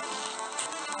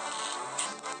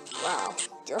 wow,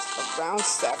 just around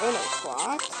 7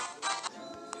 o'clock?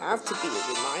 Have to be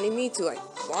reminding me to like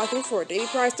log in for a daily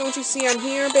prize. Don't you see I'm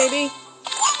here, baby?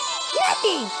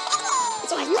 Nothing.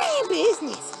 So it's none of your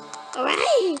business.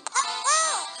 Alright?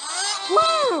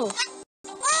 Wow.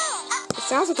 It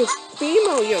sounds like a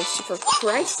female Yoshi, for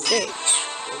Christ's sake.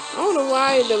 I don't know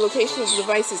why the location of the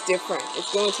device is different.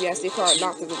 It's going to the SD card,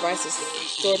 not the device's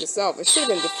storage itself. It should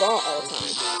have been default all the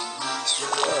time.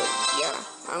 Yeah.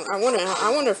 I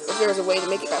wonder if there's a way to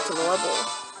make it back to normal.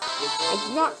 I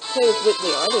did not play with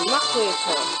Whitley. I did not play with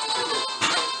her.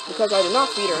 Because I did not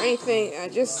feed her anything.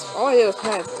 All I did was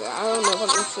pet. I don't know if I'm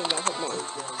interested in that Pokemon.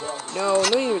 No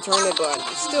need to return it, but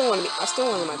I still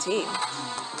want my team.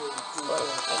 But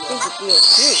I think it's real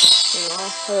cute, you know.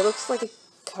 But it looks like a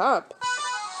cup.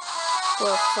 For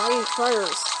a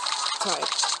fires type.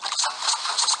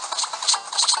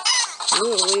 You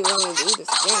really want to do this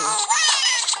again.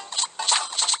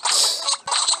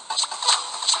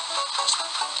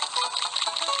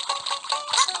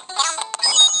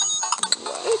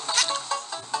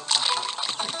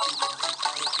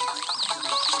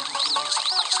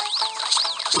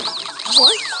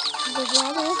 What? The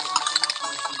water?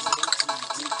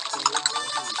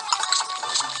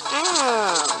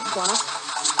 What?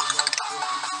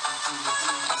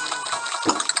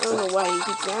 I don't know why he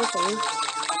keeps dancing.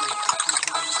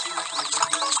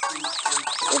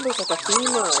 It looks like a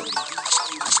female.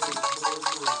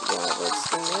 Yeah, but it's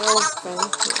the male thing.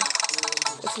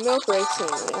 It's milk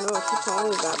racing. I know I keep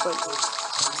calling it that, but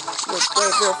it's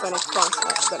very funny stuff.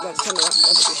 That kind of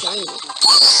shiny. I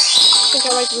think I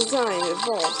like the design. It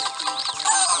evolves.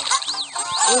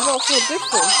 It evolves so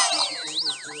different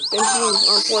than being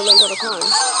on 4 legs all the time. It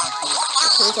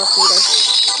turns out to be like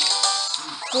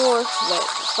 4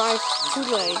 legs, 2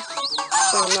 legs.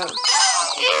 I don't know.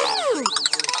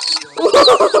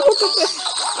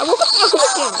 I woke up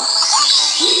again.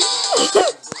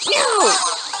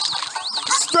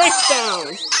 Strike down.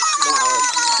 Now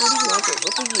it's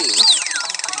look at you.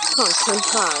 Pumpkin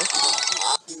pie.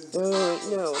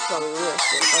 No, it's probably real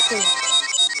shit.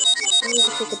 I need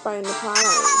to take a bite in the pie.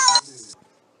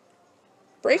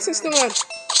 Breaks are still not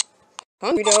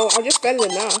hungry though. I just fed it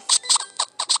enough.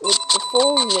 With the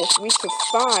fullness reached to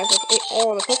 5, I've ate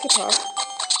all the Pokepuff.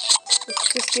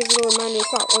 Just gives a little reminder to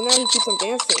stop. Well, now he keeps on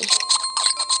dancing.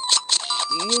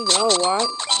 You know what?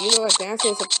 You know that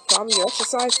dancing is probably your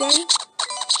exercise then?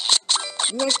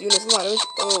 You like doing this a lot.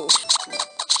 Oh.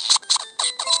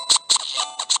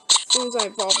 As soon as I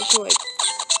evolved into like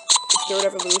the 3rd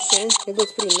evolution, it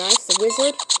looks pretty nice. The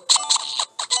wizard.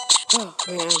 Oh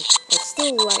man, I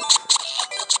still want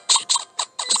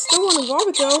to evolve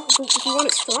it though. If you want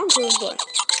it stronger, but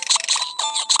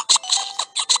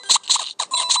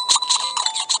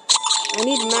I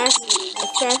need max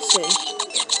affection.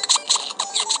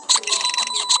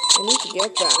 I need to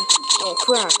get that. Oh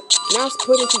crap! Now it's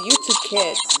put into YouTube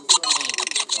Kids.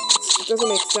 It doesn't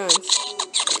make sense.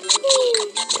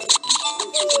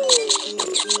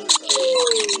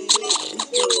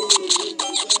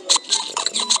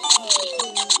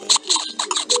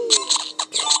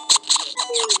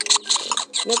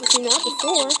 Never seen that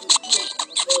before.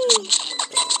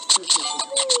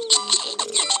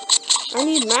 I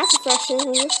need max affection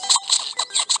in this.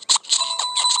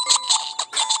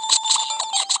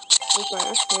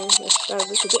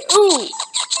 Ooh!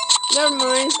 Never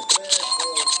mind.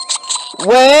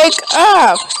 Wake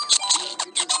up!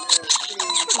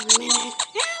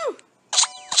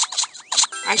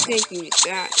 I think you need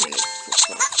that kind of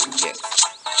yes.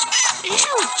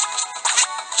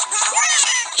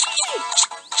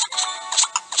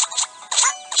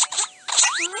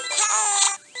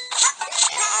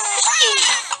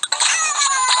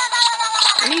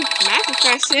 I need max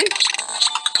affection.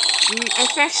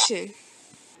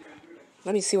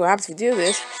 Let me see what happens if we do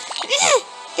this.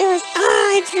 It was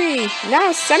Idri. Now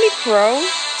I'm semi-pro,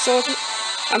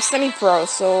 I'm semi-pro,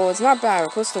 so it's not bad. We're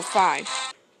close to 5.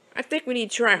 I think we need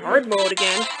to try hard mode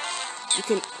again. You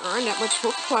can earn that much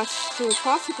Pokepuff as soon as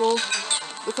possible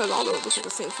because all those are the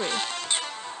same thing.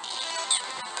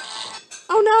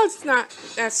 Oh no, it's not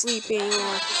that sleepy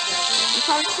anymore. You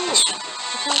probably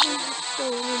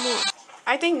still anymore.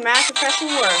 I think max affection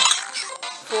works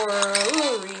for a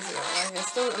little reason. I'm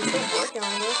still working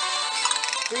on it.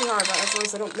 Pretty hard, but as long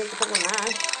as I don't make the Pokemon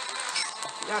mad.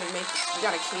 You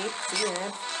gotta keep feeding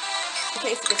it in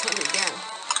case it gets hungry again.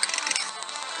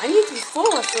 I need to be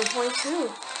full at some point too.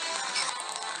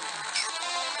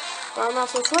 But I'm not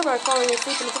so sure about falling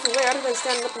asleep in a different way other than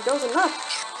standing up and dozing up.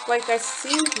 Like I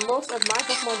see most of my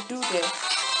Pokemon do this.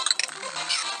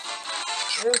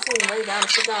 I don't see them lay down and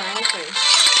sit down or anything.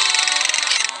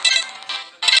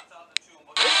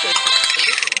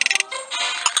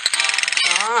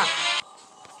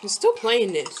 I'm still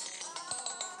playing this.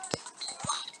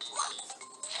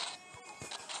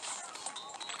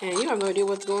 And you have no idea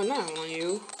what's going on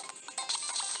you.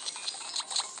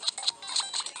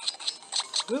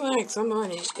 Relax, I'm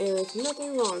on it. There's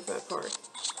nothing wrong with that part.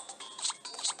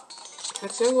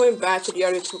 Actually, I'm going back to the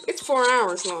other two. It's 4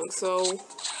 hours long, so...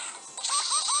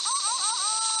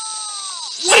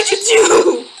 What did you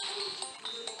do?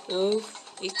 Oh,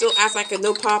 you still act like a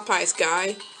no Popeyes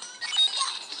guy.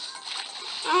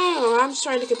 Oh, I'm just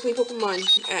trying to complete Pokemon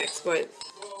X, but...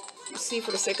 You see,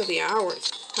 for the sake of the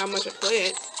hours, how much I play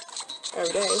it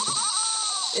every day.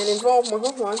 And involve more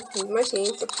Pokemon with my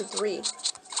teams up to 3.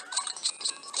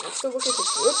 I'm still looking for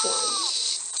good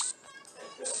ones.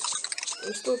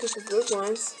 I'm still looking for good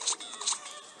ones.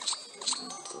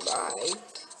 Bye.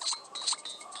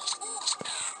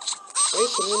 Wait,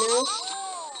 can you now?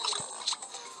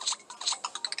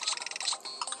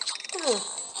 Oh.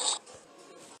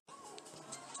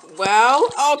 Well,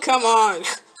 oh come on.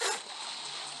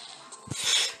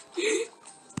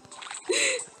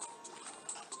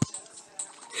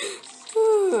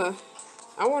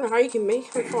 I wonder how you can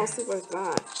make her fall asleep like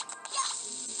that.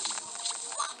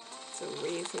 So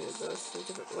reason it does in a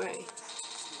different way.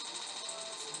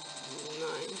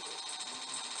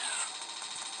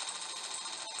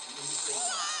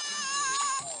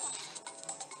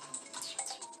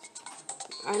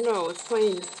 9. I know, it's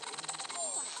plain.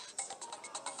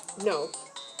 No.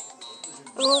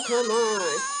 Oh, come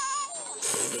on.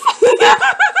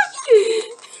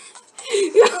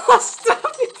 No,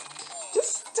 stop it.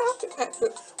 Just stop it. At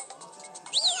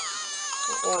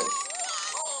once.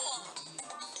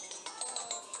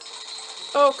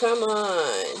 Oh, come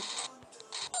on.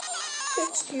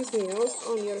 Excuse me, I was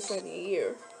on the other side of the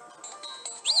ear.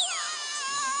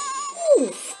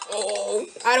 Oof. Oh,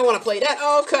 I don't want to play that.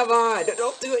 Oh, come on.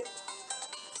 Don't do it.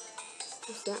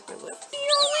 What's that? My lip.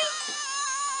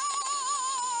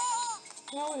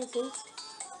 No, it isn't.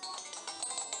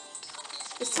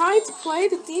 It's time to play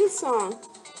the theme song.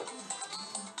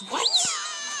 What?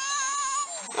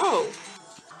 Oh.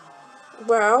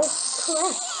 Well,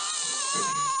 correct.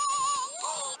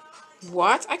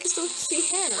 What? I can still see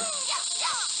hair.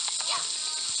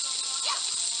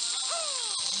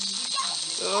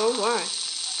 So what?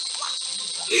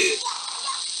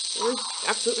 There's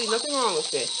absolutely nothing wrong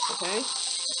with it, okay?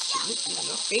 Absolutely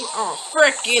nothing. Oh,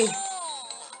 frickin'!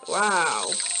 Wow.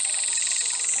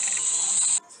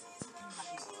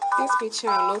 Disney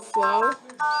Channel, no flow.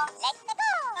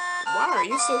 Why are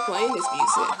you still playing this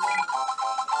music?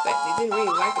 Like, they didn't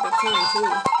really like it at the time, too.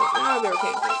 But now they're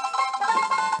okay with it.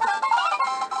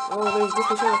 Oh, there's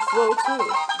Disney Channel flow, too.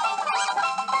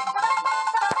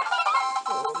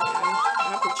 Oh, man. I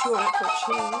have to chew on that for a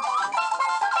change.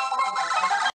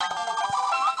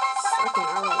 Second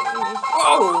hour.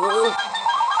 Oh!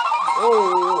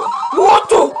 Oh! What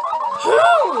the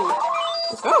hell?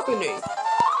 What's happening?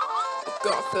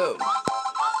 Got them.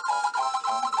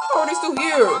 How are they still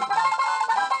here?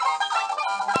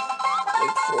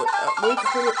 Wait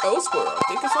for it elsewhere. I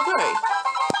think it's okay.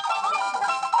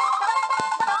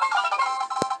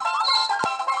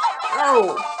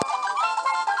 Ow!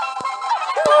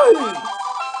 Hey!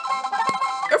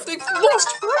 Everything's lost,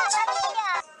 right?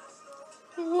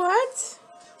 What?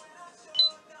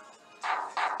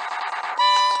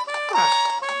 Ah.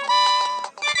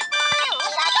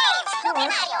 What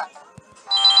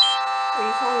are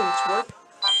you calling it, twerp?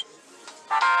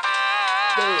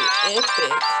 Very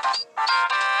epic.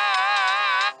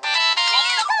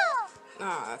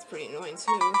 Ah, that's pretty annoying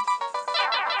too.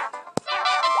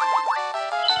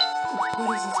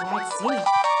 What is this magazine?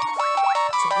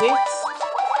 Twix?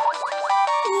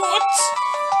 What?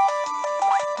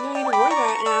 No need to worry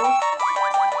about it now.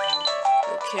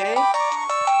 Okay.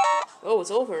 Oh,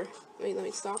 it's over. Wait, let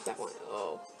me stop that one.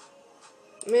 Oh.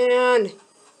 Man,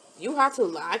 you have to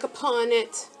lag upon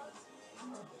it.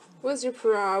 What's your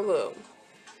problem?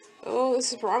 Oh, this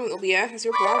is a problem, OBS. That's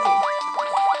your problem.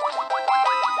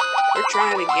 We're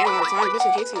trying it again all the time, just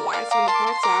in case you lag some of the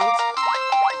parts out.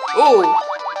 Oh!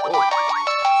 Oh.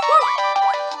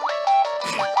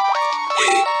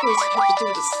 I have to do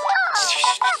this.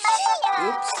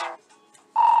 Oops.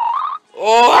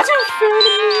 Oh, that's unfair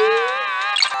to me.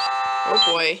 Oh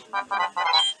boy.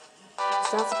 Is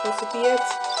that supposed to be it?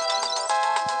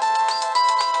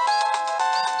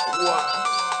 Wow.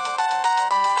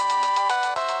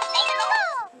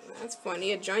 That's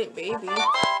funny, a giant baby.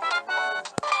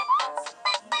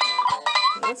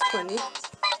 That's funny.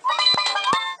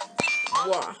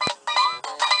 Wow.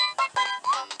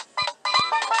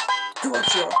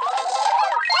 Gotcha.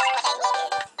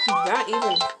 Is that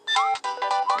even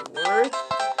a word?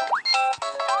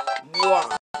 Wow.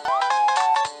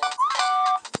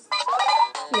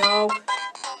 No.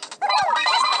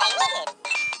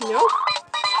 Nope.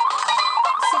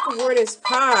 Secret word is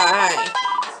pie.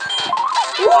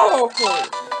 Whoa!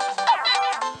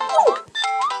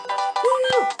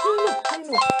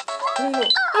 No.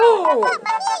 Oh!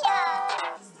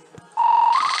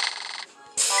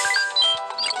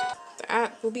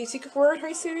 That will be a secret word? Are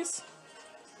you serious?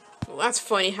 Well, that's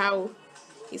funny how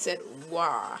he said,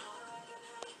 wah.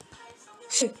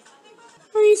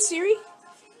 Are you serious?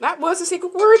 That was a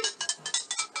secret word?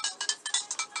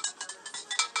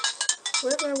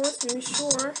 Whatever I was to be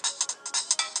sure.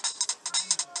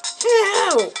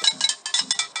 Help!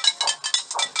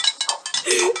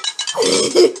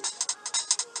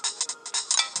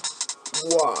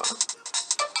 Wah.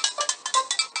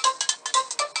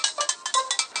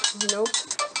 Nope.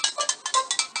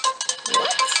 What?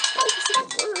 That was a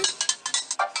secret word.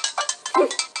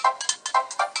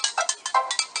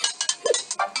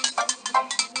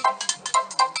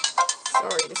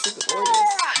 Sorry, the secret word is...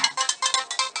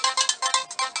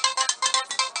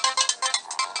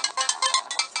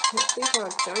 Let's see how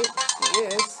giant he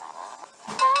is.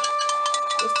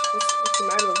 What's the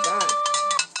matter with that?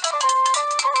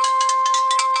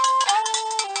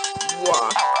 Wow.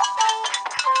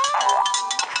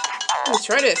 Let's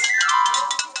try this.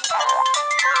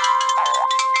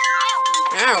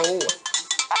 Ow.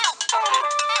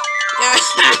 That's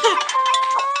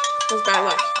bad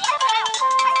luck.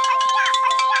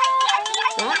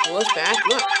 That was bad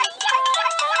luck.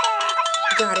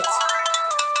 Got it.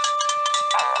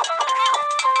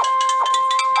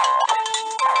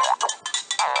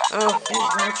 Oh, he's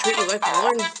gonna treat you like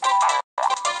one.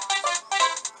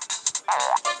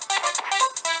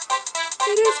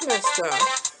 It is messed up.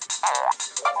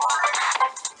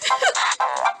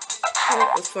 That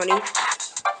was funny.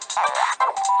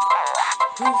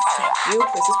 Oh, thank you.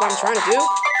 This is what I'm trying to do.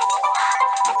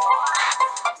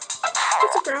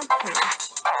 What's a ground pound?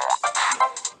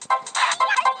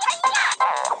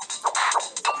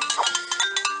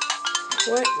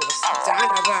 What was that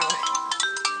about?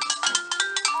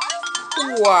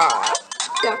 Wow.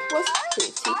 That was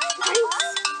pretty nice.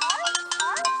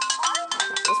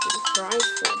 That was pretty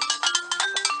prizeful.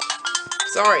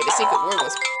 Sorry, the secret word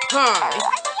was pie.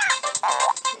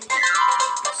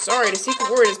 Sorry, the secret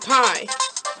word is pie.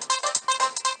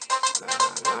 No.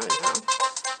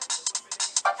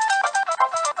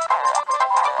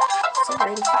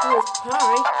 Sorry, the secret word is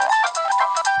pie.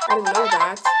 I didn't know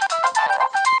that.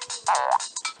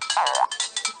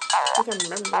 I think I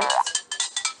remember it.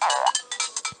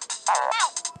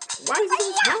 Why is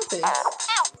this happening?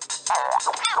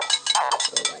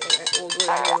 Oh, good,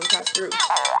 I didn't pass through.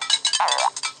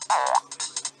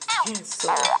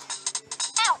 Cancel.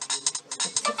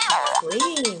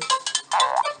 Green.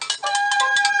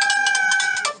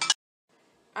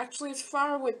 Actually, it's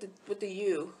flower with the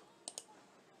U.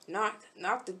 Not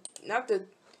the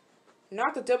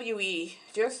WE.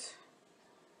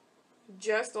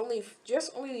 Just only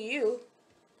the U.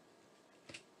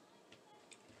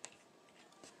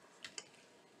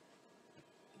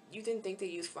 You didn't think they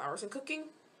use flowers in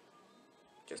cooking?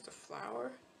 Just a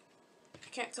flower? I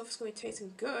can't tell if it's going to be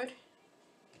tasting good.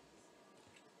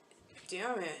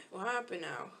 Damn it. What happened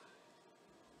now?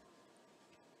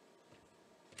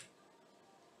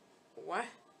 What?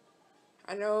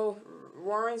 I know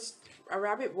a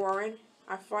rabbit Warren.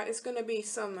 I thought it's going to be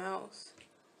something else.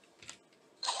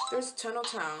 There's Tunnel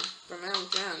Town from Animal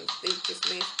Jam. They just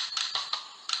make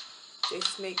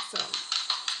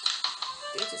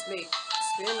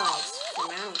spin-offs from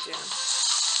Animal Jam.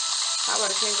 How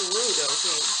about a kangaroo though?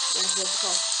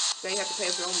 They have to pay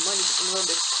their own money in order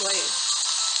to play it.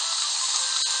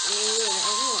 I mean, really,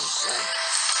 everyone play.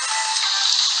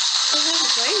 I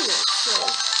haven't played it, so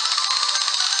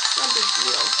it's not a big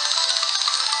deal.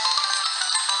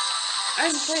 I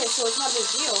haven't played it, so it's not a big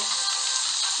deal.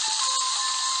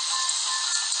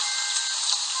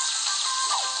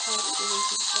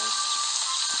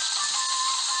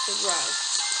 Surprise.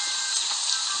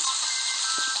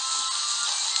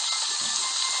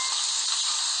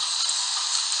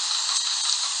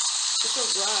 It's so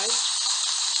dry.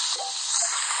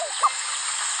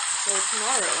 So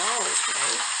tomorrow,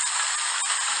 okay.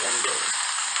 Sunday.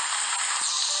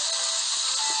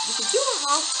 You can do a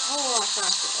whole lot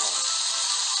faster.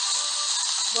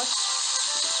 What?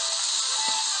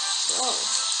 Whoa.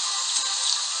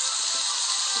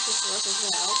 This is working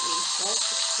out.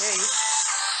 Okay.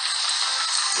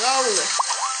 Low.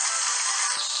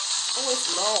 Always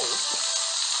low.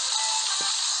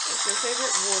 It's my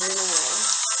favorite word in the world.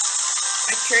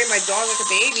 I carry my dog like a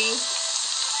baby.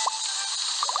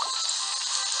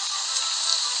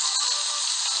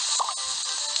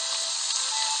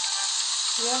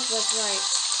 Yeah, that's right.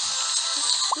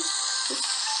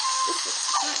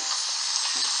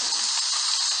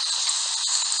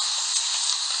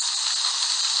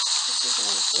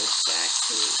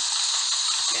 to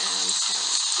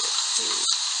downtown to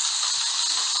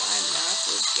find not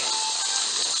forgetting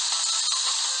about it.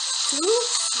 Too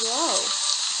slow.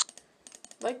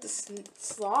 Like the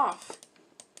sloth.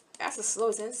 That's the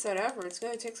slowest insect ever. It's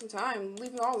gonna take some time,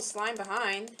 leaving all the slime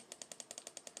behind.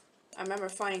 I remember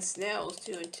finding snails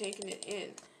too and taking it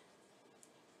in.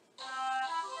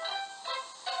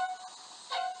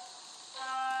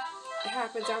 It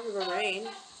happens after the rain.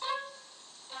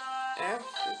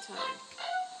 Every time.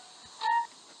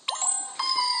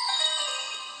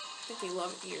 I think they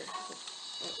love it here.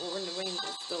 Or when the rain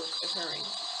is still occurring.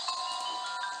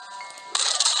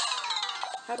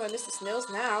 How do I miss the snails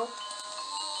now?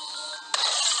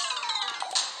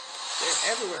 They're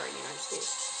everywhere in the United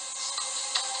States.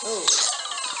 Oh.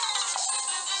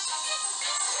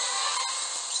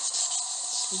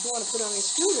 You don't want to put it on your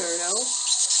scooter, though.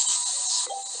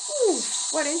 Ooh,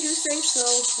 why didn't you say so?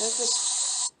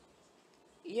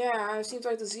 Yeah, it seems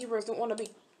like the zebras don't want to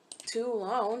be too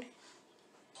alone.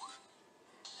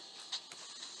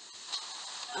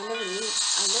 I never knew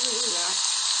that.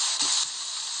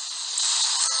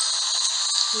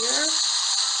 Here?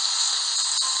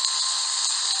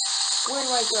 Where do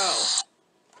I go?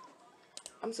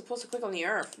 I'm supposed to click on the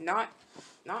earth, not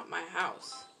my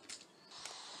house.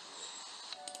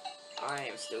 I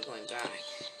am still going back.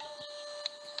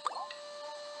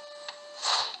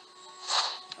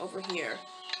 Over here.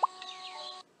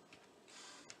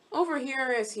 Over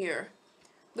here is here.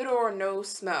 Little or no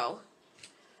smell.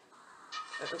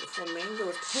 That was a flamingo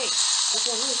with pink. Which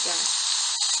one is that?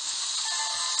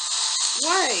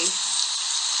 Why?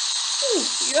 Ooh,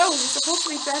 yo, you're supposed to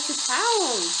be back to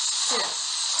town. Yeah.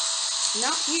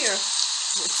 Not here.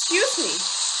 Excuse me.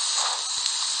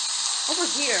 Over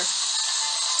here.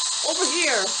 Over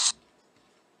here.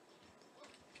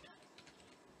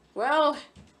 Well,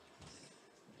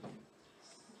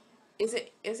 is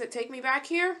it take me back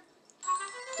here?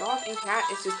 Dog and cat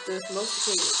is just the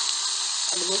domesticated.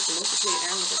 The most domesticated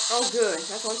animals. Oh, good.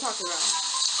 That's what I'm talking about.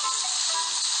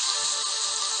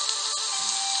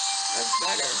 That's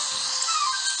better.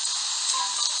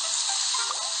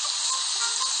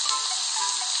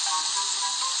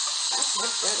 That's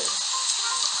much better.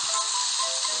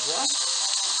 What?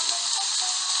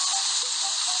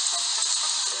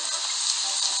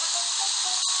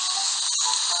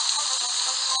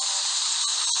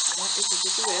 What is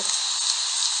this?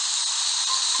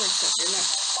 Princess, your neck.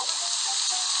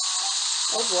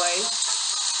 Oh boy.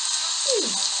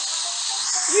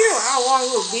 You know how long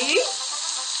it will be?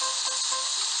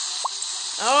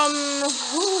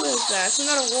 Who is that? It's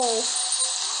another wolf.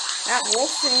 That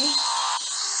wolf thing.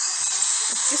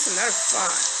 It's just another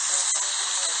fox.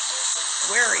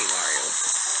 Where are you, Mario?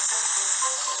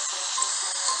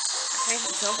 I can't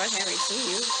tell if I can't really see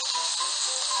you.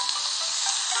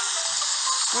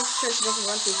 Make sure she doesn't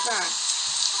run too fast.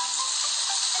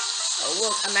 Oh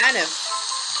look, a mammoth.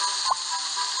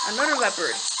 Another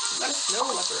leopard. Another snow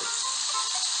leopard.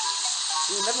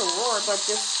 You'll never roar, but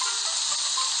just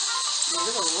you'll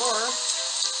never roar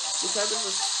because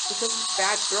of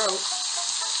bad throat.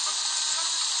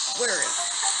 Where is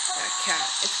that cat?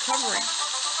 It's covering.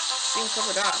 It's being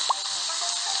covered up.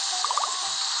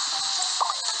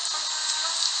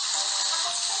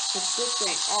 It's a good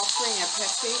thing. Offering a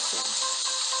pet station.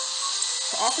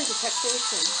 Offering a pet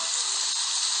station.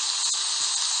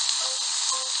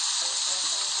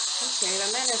 Okay, the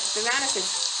mammoth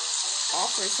is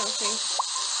offering something.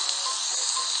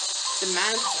 The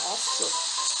mammoth also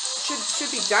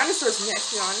should be dinosaurs next,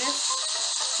 to be honest.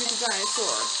 Should be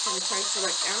dinosaur. So we're trying to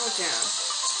like ammo down.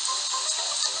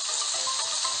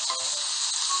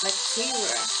 Like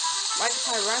T-Rex. Like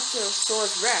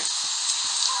Tyrannosaurus Rex.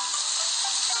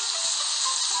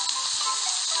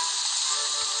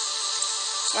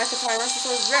 Like a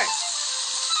Tyrannosaurus Rex.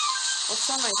 Or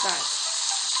something like that.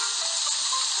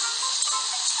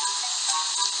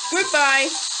 Goodbye!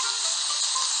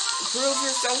 Prove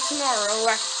yourself tomorrow,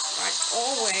 like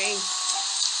always.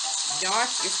 Doc,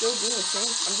 you're still doing the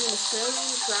same. I'm doing the same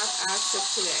crap as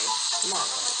today.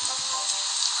 Tomorrow.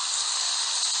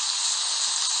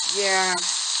 Yeah.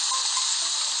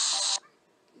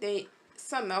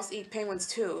 Some else eat penguins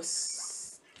too.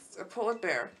 A polar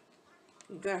bear.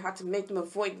 You're gonna have to make them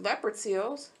avoid leopard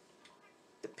seals.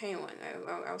 The penguin,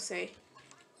 I'll say.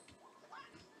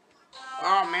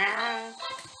 Oh man.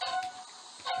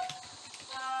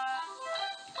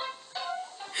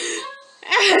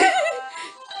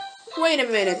 Wait a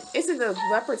minute. Isn't the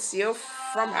leopard seal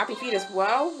from Happy Feet as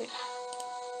well?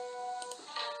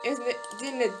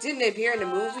 Didn't it appear in the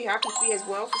movie Happy Feet as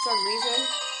well for some reason?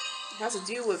 It has to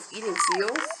do with eating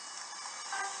seals.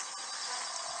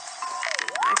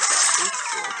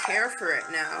 prepare for it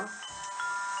now.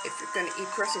 If you're gonna eat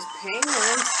precious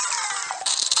penguins.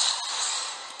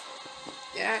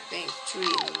 That thing's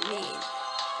treating mean.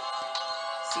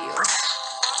 Seal.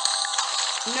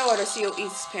 No other seal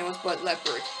eats penguins but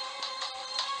leopard.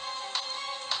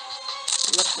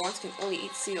 Leopards can only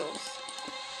eat seals.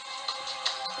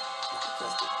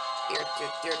 Because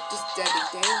they're just deadly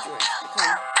dangerous.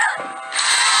 Become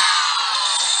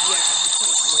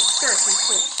more thirsty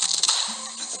for a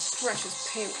precious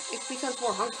penguin. It becomes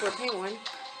more hungry for a penguin.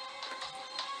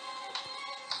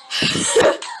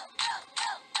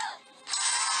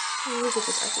 Music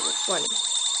is actually funny.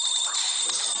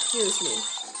 Excuse me.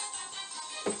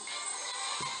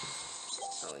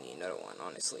 I need another one,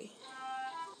 honestly.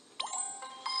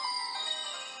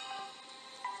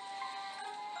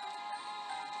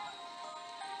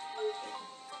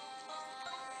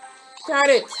 Got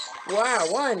it! Wow,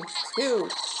 1, 2,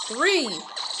 3!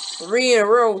 3 in a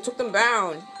row. Took them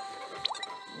down.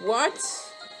 What?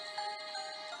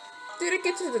 Did it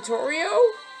get to the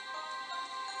tutorial?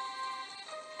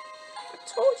 I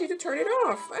told you to turn it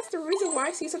off. That's the reason why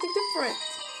I see something different.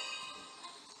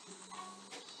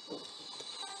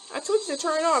 I told you to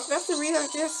turn it off. That's the reason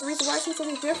why I see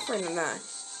something different than that.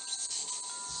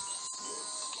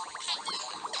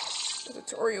 The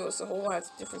tutorial is a whole lot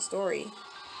different story.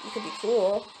 You can be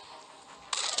cool.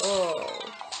 Oh.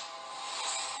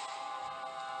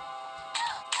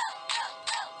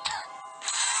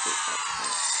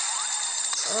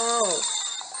 Oh,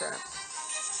 crap.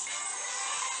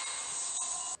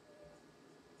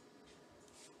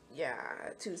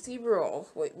 Yeah, 2-0.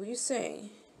 What were you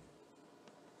saying?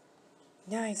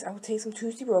 Nice, I will take some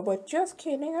 2-0, but just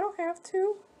kidding, I don't have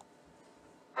to.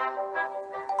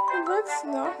 That's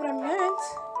not what I meant.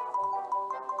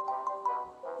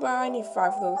 Well, I need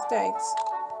 5 of those, thanks.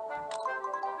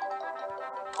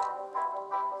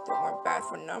 They weren't bad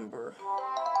for number.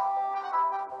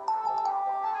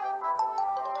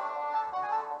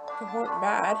 They weren't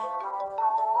bad.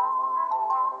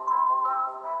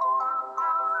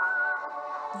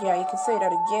 Yeah, you can say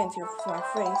that again to my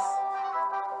face.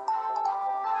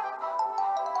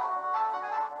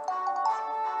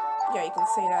 Yeah, you can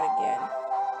say that again.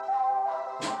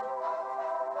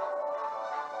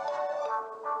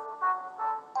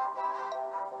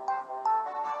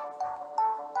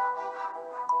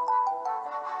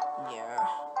 Yeah.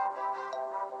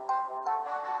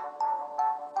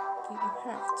 You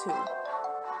have to.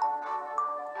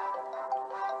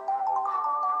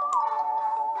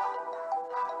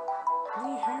 Do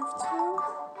you have to?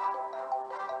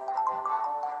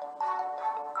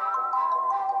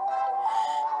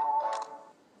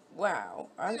 Wow.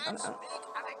 What's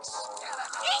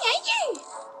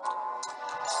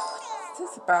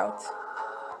this about?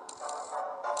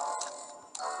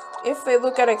 If they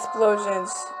look at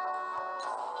explosions.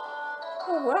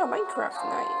 Oh wow, Minecraft's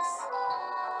nice.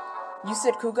 You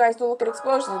said cool guys don't look at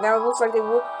explosions. Now it looks like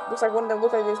looks like one of them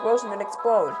look at the explosion and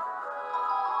explode.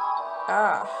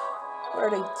 Ah, what are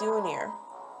they doing here?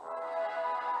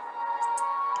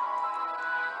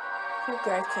 Cool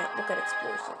guys can't look at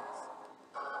explosions.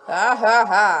 Ha ha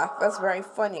ha! That's very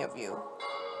funny of you.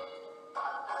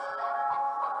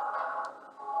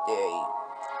 They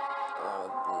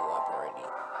blew up already.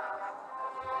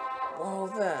 Well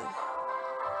then.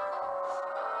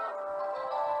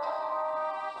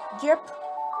 Yep.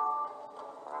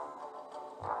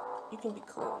 You can be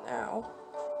cool now.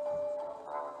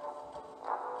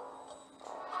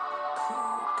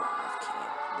 Cool guys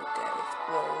can't look at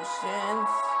explosions.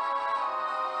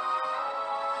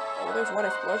 Oh, there's one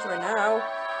explosion right now.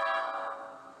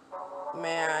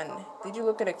 Man, did you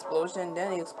look at explosion?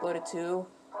 Then it exploded too.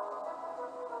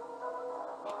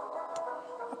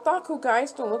 I thought cool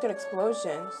guys don't look at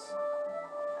explosions.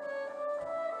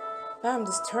 I'm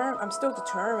still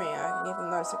determined. I can give them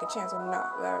another second chance. I'm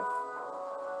not there.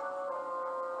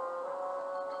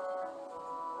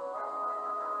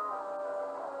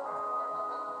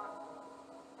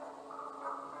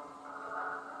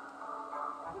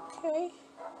 Okay.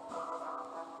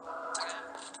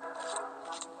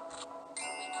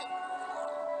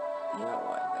 You know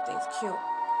what? That thing's cute.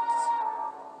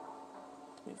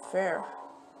 To be fair.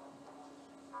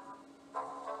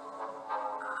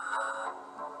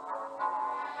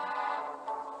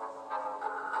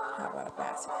 How about a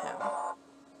basset hound?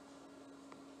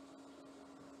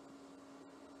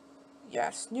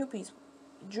 Yeah,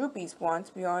 Droopy's one,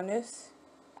 to be honest.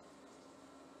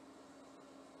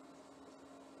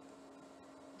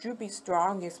 Droopy's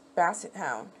strongest basset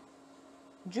hound.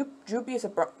 Droopy is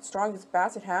the strongest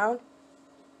basset hound.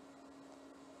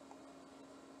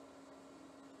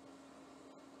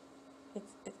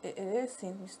 It This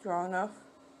seems to be strong enough.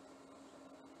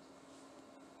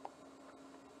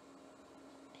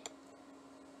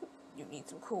 You need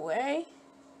some Kool-Aid?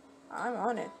 I'm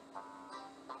on it.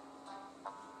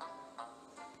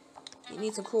 You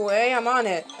need some Kool-Aid? I'm on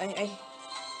it. I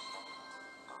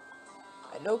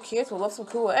know kids will love some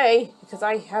Kool-Aid because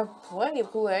I have plenty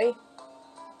of Kool-Aid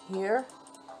here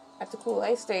at the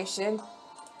Kool-Aid station.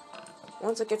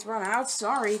 Once it gets run out,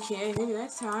 sorry kid, maybe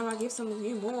next time I'll give some of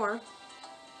you more.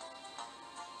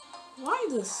 Why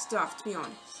this stuff, to be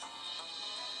honest?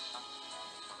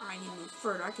 I need to move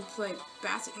further. I can play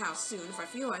Basset House soon if I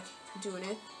feel like doing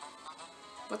it.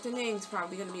 But the name's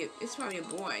probably gonna be it's probably a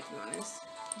boy, to be honest.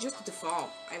 Just the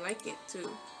default. I like it too.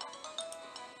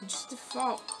 Just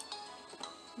default.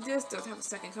 This does have a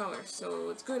second color,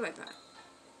 so it's good like that.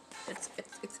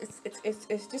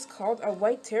 It's just called a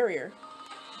White Terrier.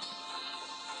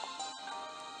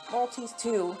 Maltese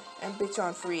 2 and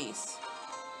Bichon Frise.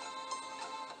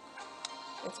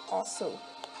 It's also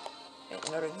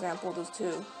another example of those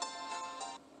two.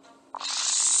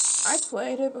 I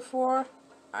played it before.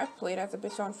 I played as a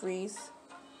Bichon Frise.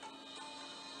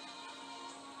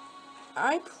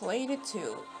 I played it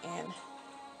too, and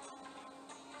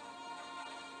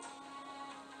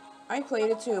but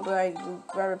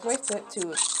I replaced it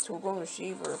to a Golden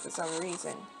Retriever for some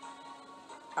reason.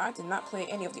 I did not play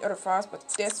any of the other files, but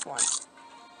this one.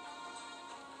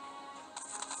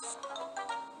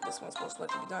 This one's supposed to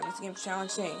let you be done. This game's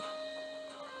challenging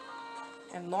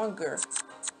and longer.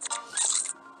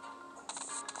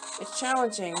 It's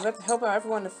challenging. You have to help out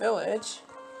everyone in the village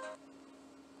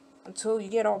until you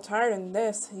get all tired in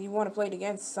this and you want to play it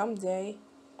again someday.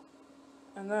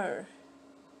 Another.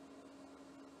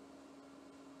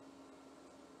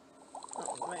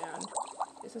 Oh man,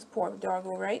 this is poor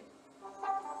doggo, right?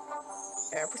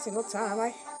 Every single time I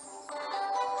land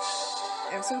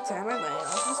on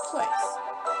this place.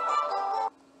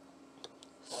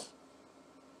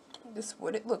 This is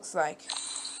what it looks like.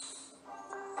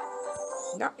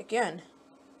 Not again.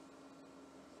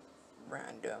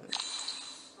 Random.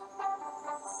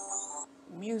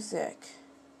 Music.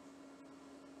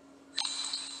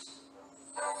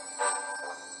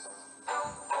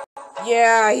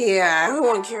 Yeah, who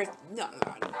won't care? No.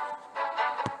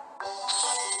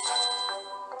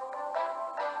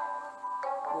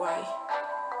 Why?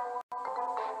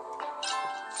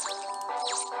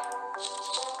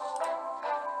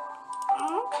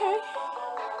 Okay.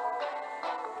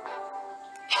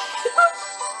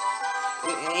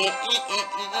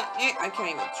 I can't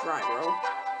even try, bro.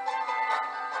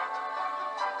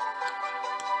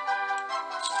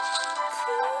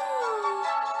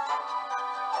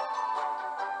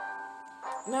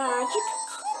 Magic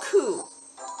Cuckoo.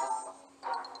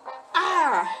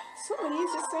 Somebody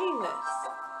is just saying this.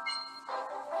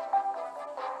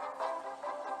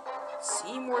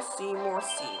 Seymour.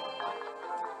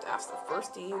 That's the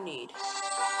first thing you need.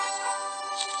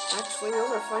 Actually,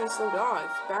 those are fine slow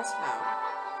dogs. Basset Hound.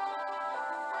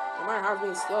 No matter how it's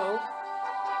being slow,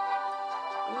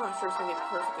 I'm not sure it's gonna get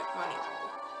perfect at hunting.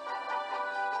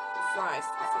 Besides,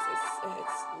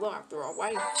 it's low after all. Why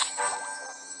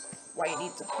you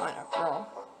need to hunt after all?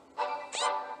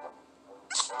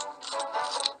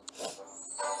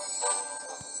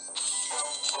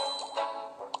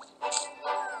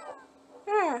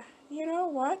 You know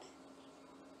what?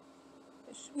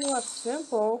 It should be a lot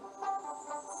simple.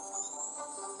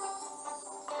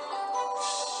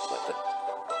 But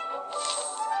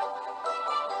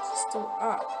it's still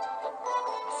up.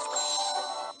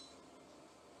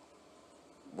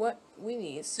 What we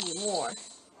need is Seymour.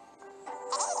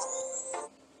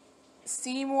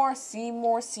 Seymour.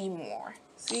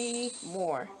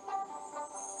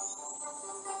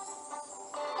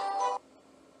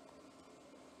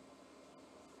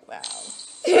 Wow.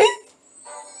 This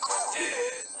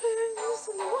is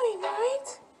annoying, right?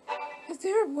 Is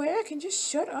there a way I can just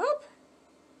shut up?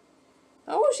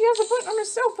 Oh, she has a button on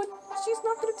herself, but she's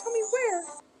not going to tell me where.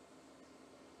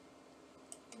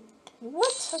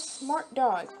 What a smart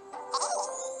dog.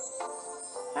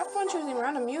 Have fun choosing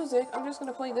random music. I'm just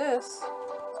going to play this.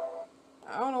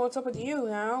 I don't know what's up with you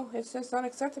now. It's just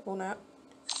unacceptable now.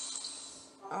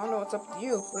 I don't know what's up with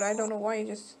you, but I don't know why you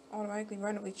just automatically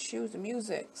randomly choose the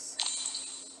musics.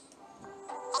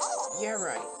 Yeah,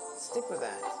 right. Stick with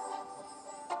that.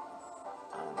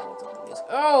 I don't know what's up with the music.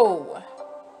 Oh!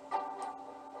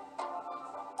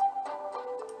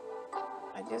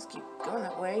 I just keep going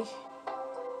that way.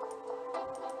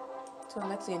 Until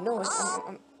next thing you know,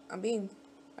 I'm being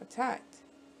attacked.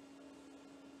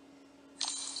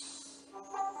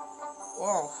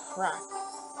 Whoa, crap.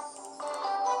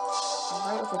 I'm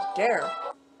right over there.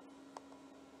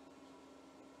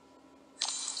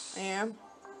 am.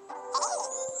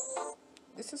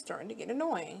 This is starting to get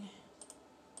annoying.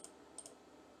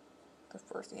 The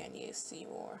first thing I need is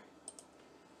Seymour.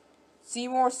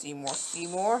 Seymour, Seymour,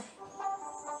 Seymour.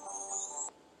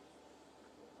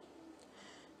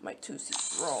 My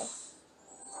 2C roll.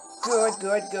 Good,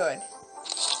 good, good.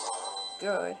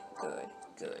 Good, good,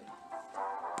 good.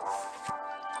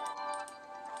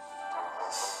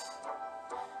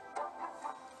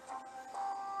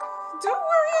 Don't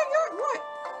worry, I got what?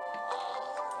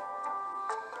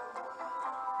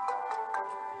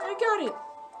 I got it.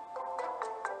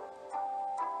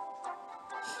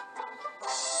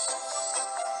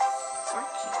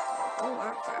 Oh,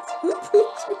 that's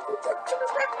poop.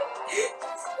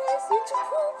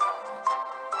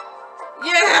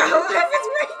 Yeah, that's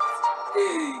right.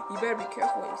 You better be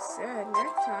careful what you said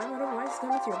next time, otherwise it's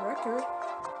going to your record.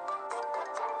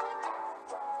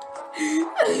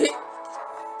 I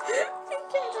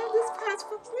can't have this pass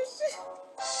for permission.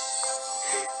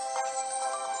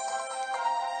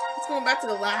 It's going back to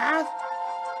the lab.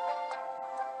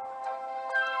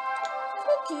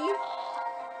 Okay.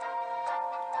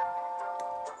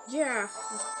 Yeah.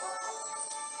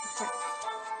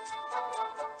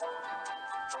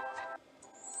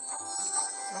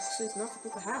 Actually, it's not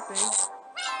supposed to happen.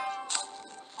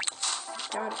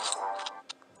 Got it.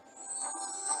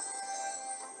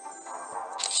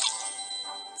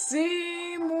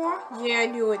 Seymour? Yeah, I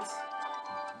knew it.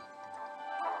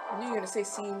 I knew you were gonna say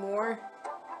Seymour.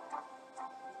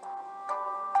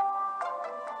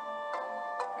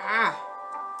 Ah!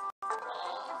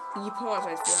 You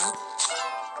apologize for that.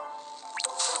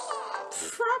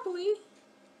 Probably.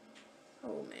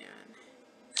 Oh, man.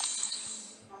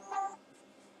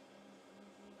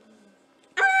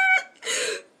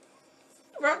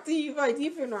 Brought to you by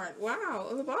Deepinart.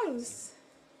 Wow, the bottoms.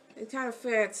 It kind of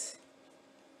fits.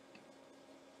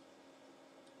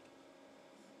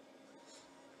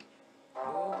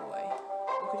 Oh boy.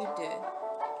 Look what he did.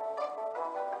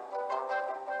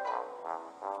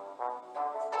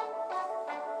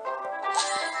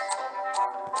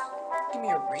 Give me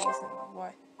a reason.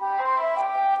 What?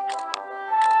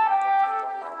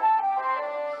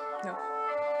 No.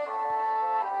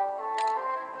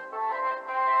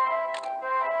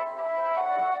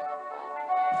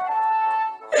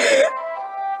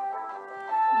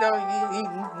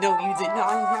 No, you did not.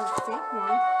 You have a fake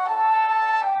one.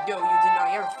 No, you did not.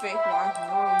 You have a fake one.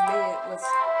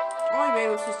 All you made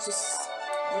was just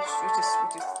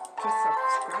piece of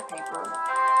scrap paper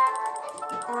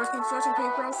or construction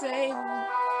paper. I'll say.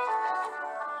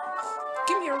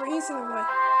 Give me a reason why.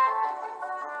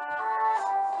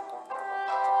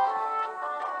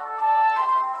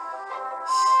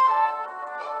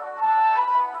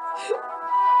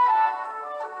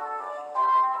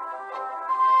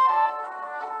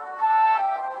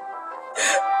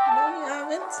 No, you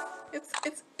haven't.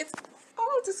 It's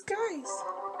all disguise.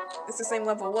 It's the same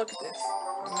level. Look at this.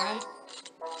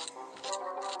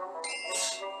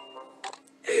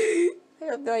 I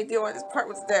have no idea why this part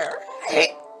was there.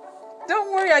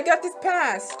 Don't worry, I got this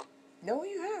pass. No,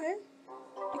 you haven't.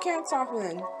 You can't tap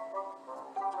in. You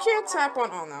can't tap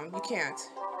on all them. You can't.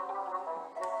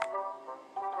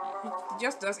 It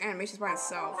just does animations by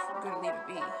itself. I'm gonna leave it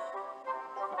be.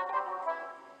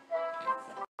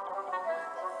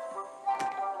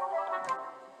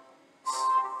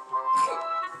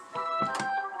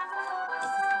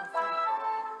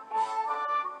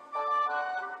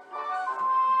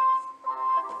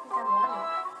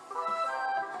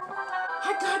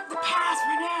 I got the pass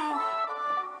right now.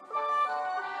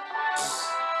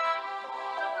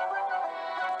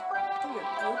 Give me a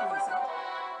good reason.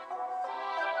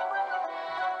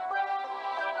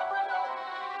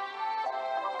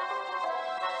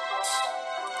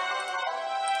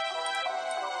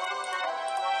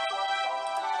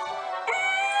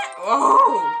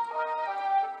 Oh!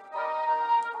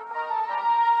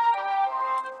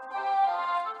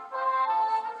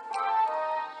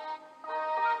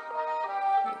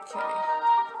 Okay.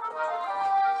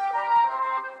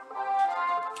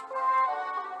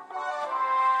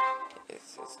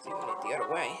 It's doing it the other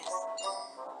way.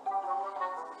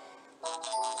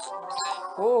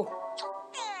 Oh!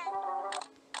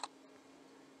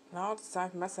 Now it's time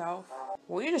for myself.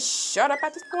 Will you just shut up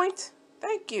at this point?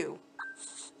 Thank you.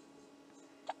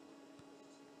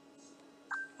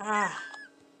 Ah.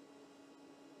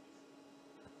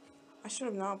 I should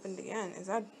have not opened again. Is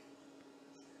that...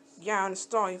 Yeah, on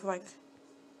install you for like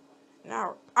an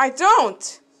hour. I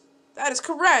don't! That is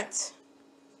correct.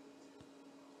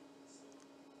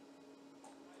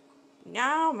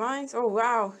 Now mine's... Oh,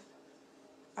 wow.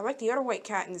 I like the other white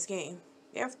cat in this game.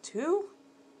 They have two?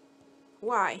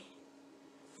 Why?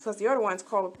 Plus the other one's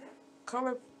called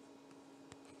Color.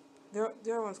 The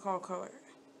other one's called Color.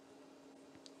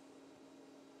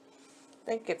 I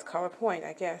think it's Color Point,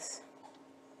 I guess.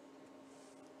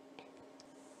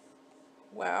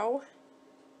 Well,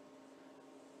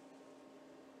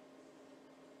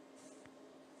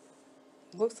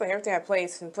 looks like everything I played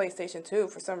is in PlayStation 2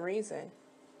 for some reason,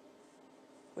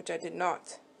 which I did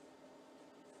not.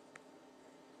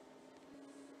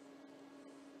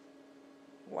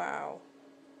 Wow.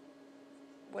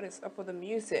 What is up with the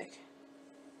music?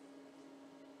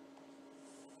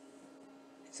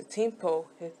 It's a tempo.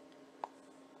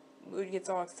 Mood gets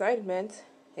all excitement.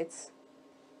 It's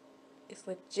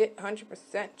legit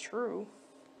 100% true.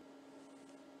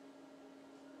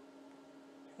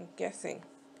 I'm guessing.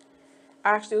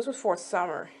 Actually, this was for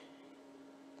summer.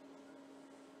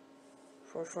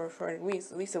 For at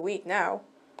least a week now.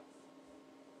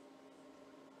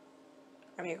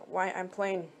 I mean, why I'm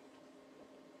playing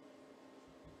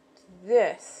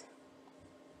this.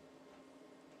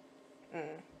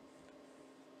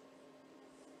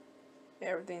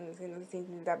 Everything doesn't seem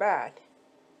to be that bad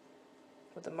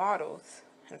with the models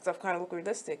and stuff. Kind of look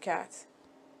realistic. Cats.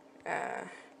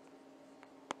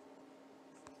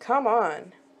 Come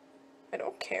on. I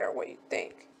don't care what you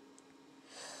think.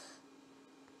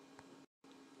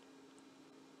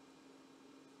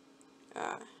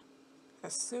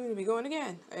 That's soon to be going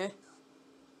again.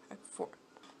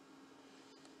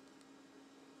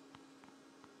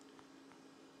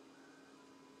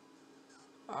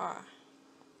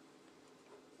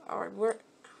 Alright,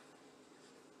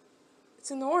 it's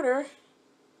in order.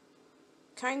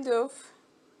 Kind of.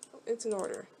 It's in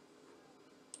order.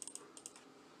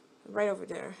 Right over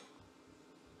there.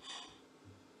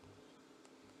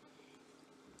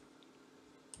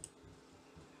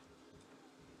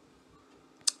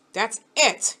 That's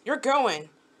it. You're going.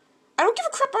 I don't give a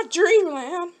crap about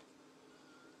Dreamland.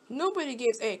 Nobody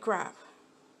gives a crap.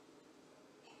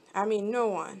 I mean, no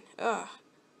one. Ugh.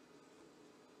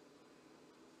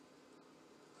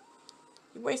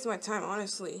 You're wasting my time,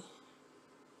 honestly.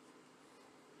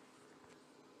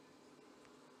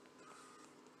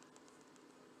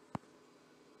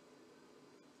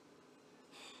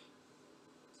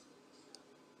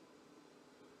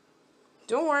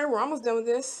 Don't worry, we're almost done with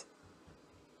this.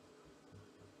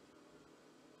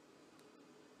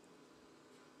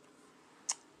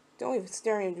 Don't even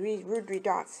stare at me, rude 3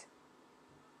 dots.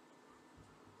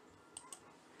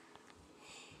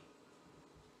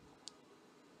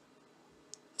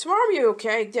 Tomorrow will be an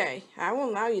okay day. I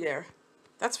won't allow you there.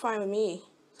 That's fine with me,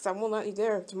 because I won't let you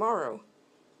there tomorrow.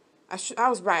 I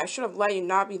was right. I should have let you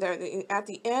not be there at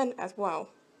the end as well.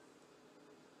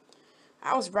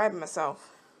 I was right by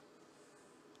myself.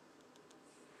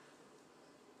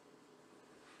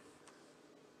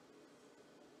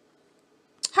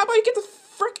 How about you get the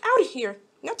frick out of here?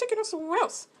 Now take it on somewhere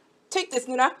else. Take this,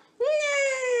 Nuna.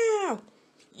 No!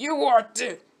 You are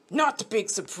not the big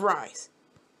surprise.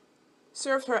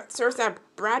 Serves that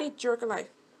bratty jerk alive.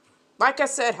 Like I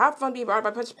said, have fun being brought by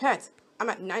a bunch of pets. I'm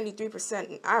at 93%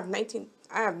 and I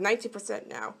have 90%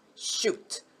 now.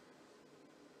 Shoot.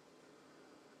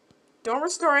 Don't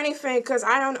restore anything because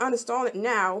I don't uninstall it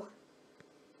now.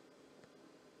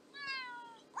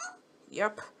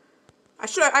 Yep. I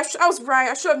was right.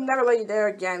 I should have never let you there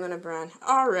again, Luna Brown.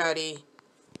 Alrighty.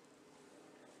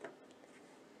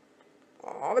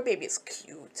 Aw, the baby is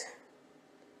cute.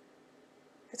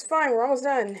 It's fine, we're almost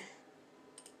done.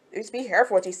 Just be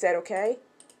careful what you said, okay?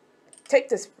 Take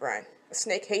this, Brent. A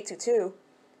snake hates you too.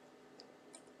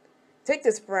 Take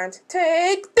this, Brent.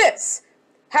 Take this!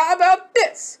 How about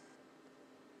this?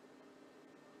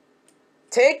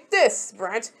 Take this,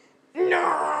 Brent.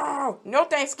 No! No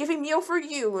Thanksgiving meal for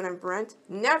you, Luna Brent.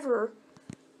 Never.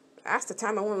 That's the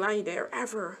time I won't allow you there,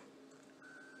 ever.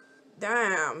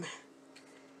 Damn.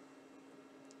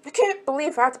 I can't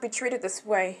believe I have to be treated this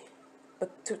way.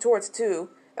 But towards two.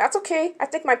 That's okay. I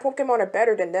think my Pokemon are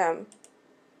better than them.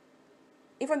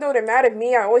 Even though they're mad at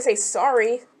me, I always say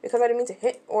sorry. Because I didn't mean to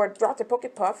hit or drop the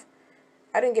Pokepuff.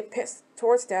 I didn't get pissed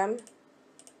towards them.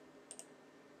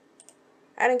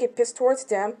 Finally,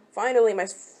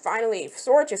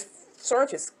 Surge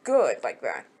is good like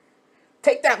that.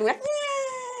 Take that, Luna.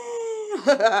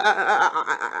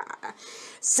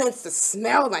 Sense the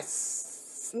smell, my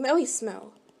smelly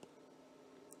smell.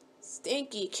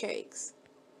 Stinky cakes.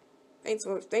 Thanks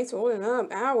for holding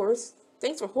up hours.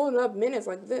 Thanks for holding up minutes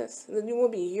like this. And then you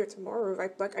won't be here tomorrow,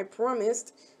 like I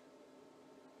promised.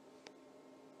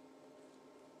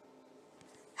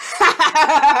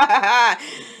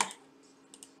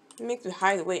 Make the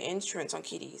hideaway entrance on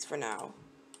Kitties for now.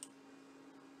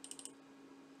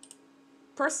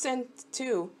 100%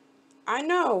 too. I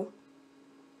know.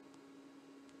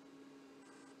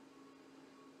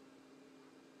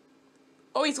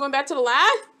 Oh, he's going back to the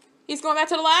lab? He's going back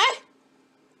to the lab?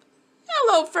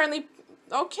 Hello, friendly.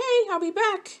 Okay, I'll be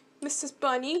back, Mrs.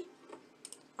 Bunny.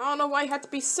 I don't know why you have to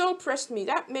be so precious to me.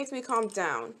 That makes me calm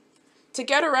down.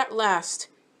 Together at last.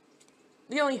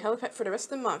 We only helipad for the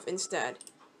rest of the month instead.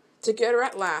 Together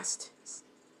at last.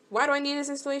 Why do I need this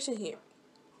installation here?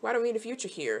 Why do we need a future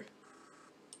here?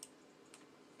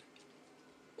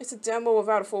 It's a demo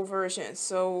without a full version,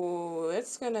 so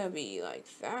it's gonna be like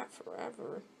that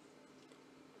forever.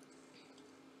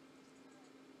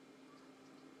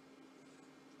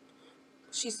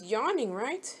 She's yawning,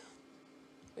 right?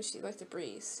 Or she likes to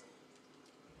breathe.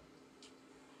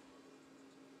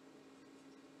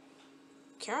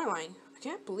 Caroline, I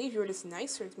can't believe you were this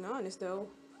nice, to be honest, though.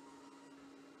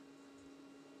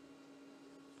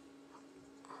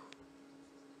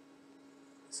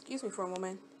 Excuse me for a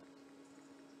moment.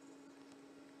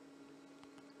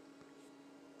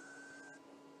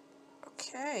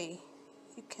 Okay,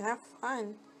 you can have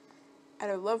fun at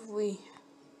a lovely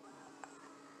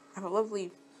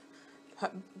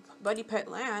buddy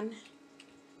pet land.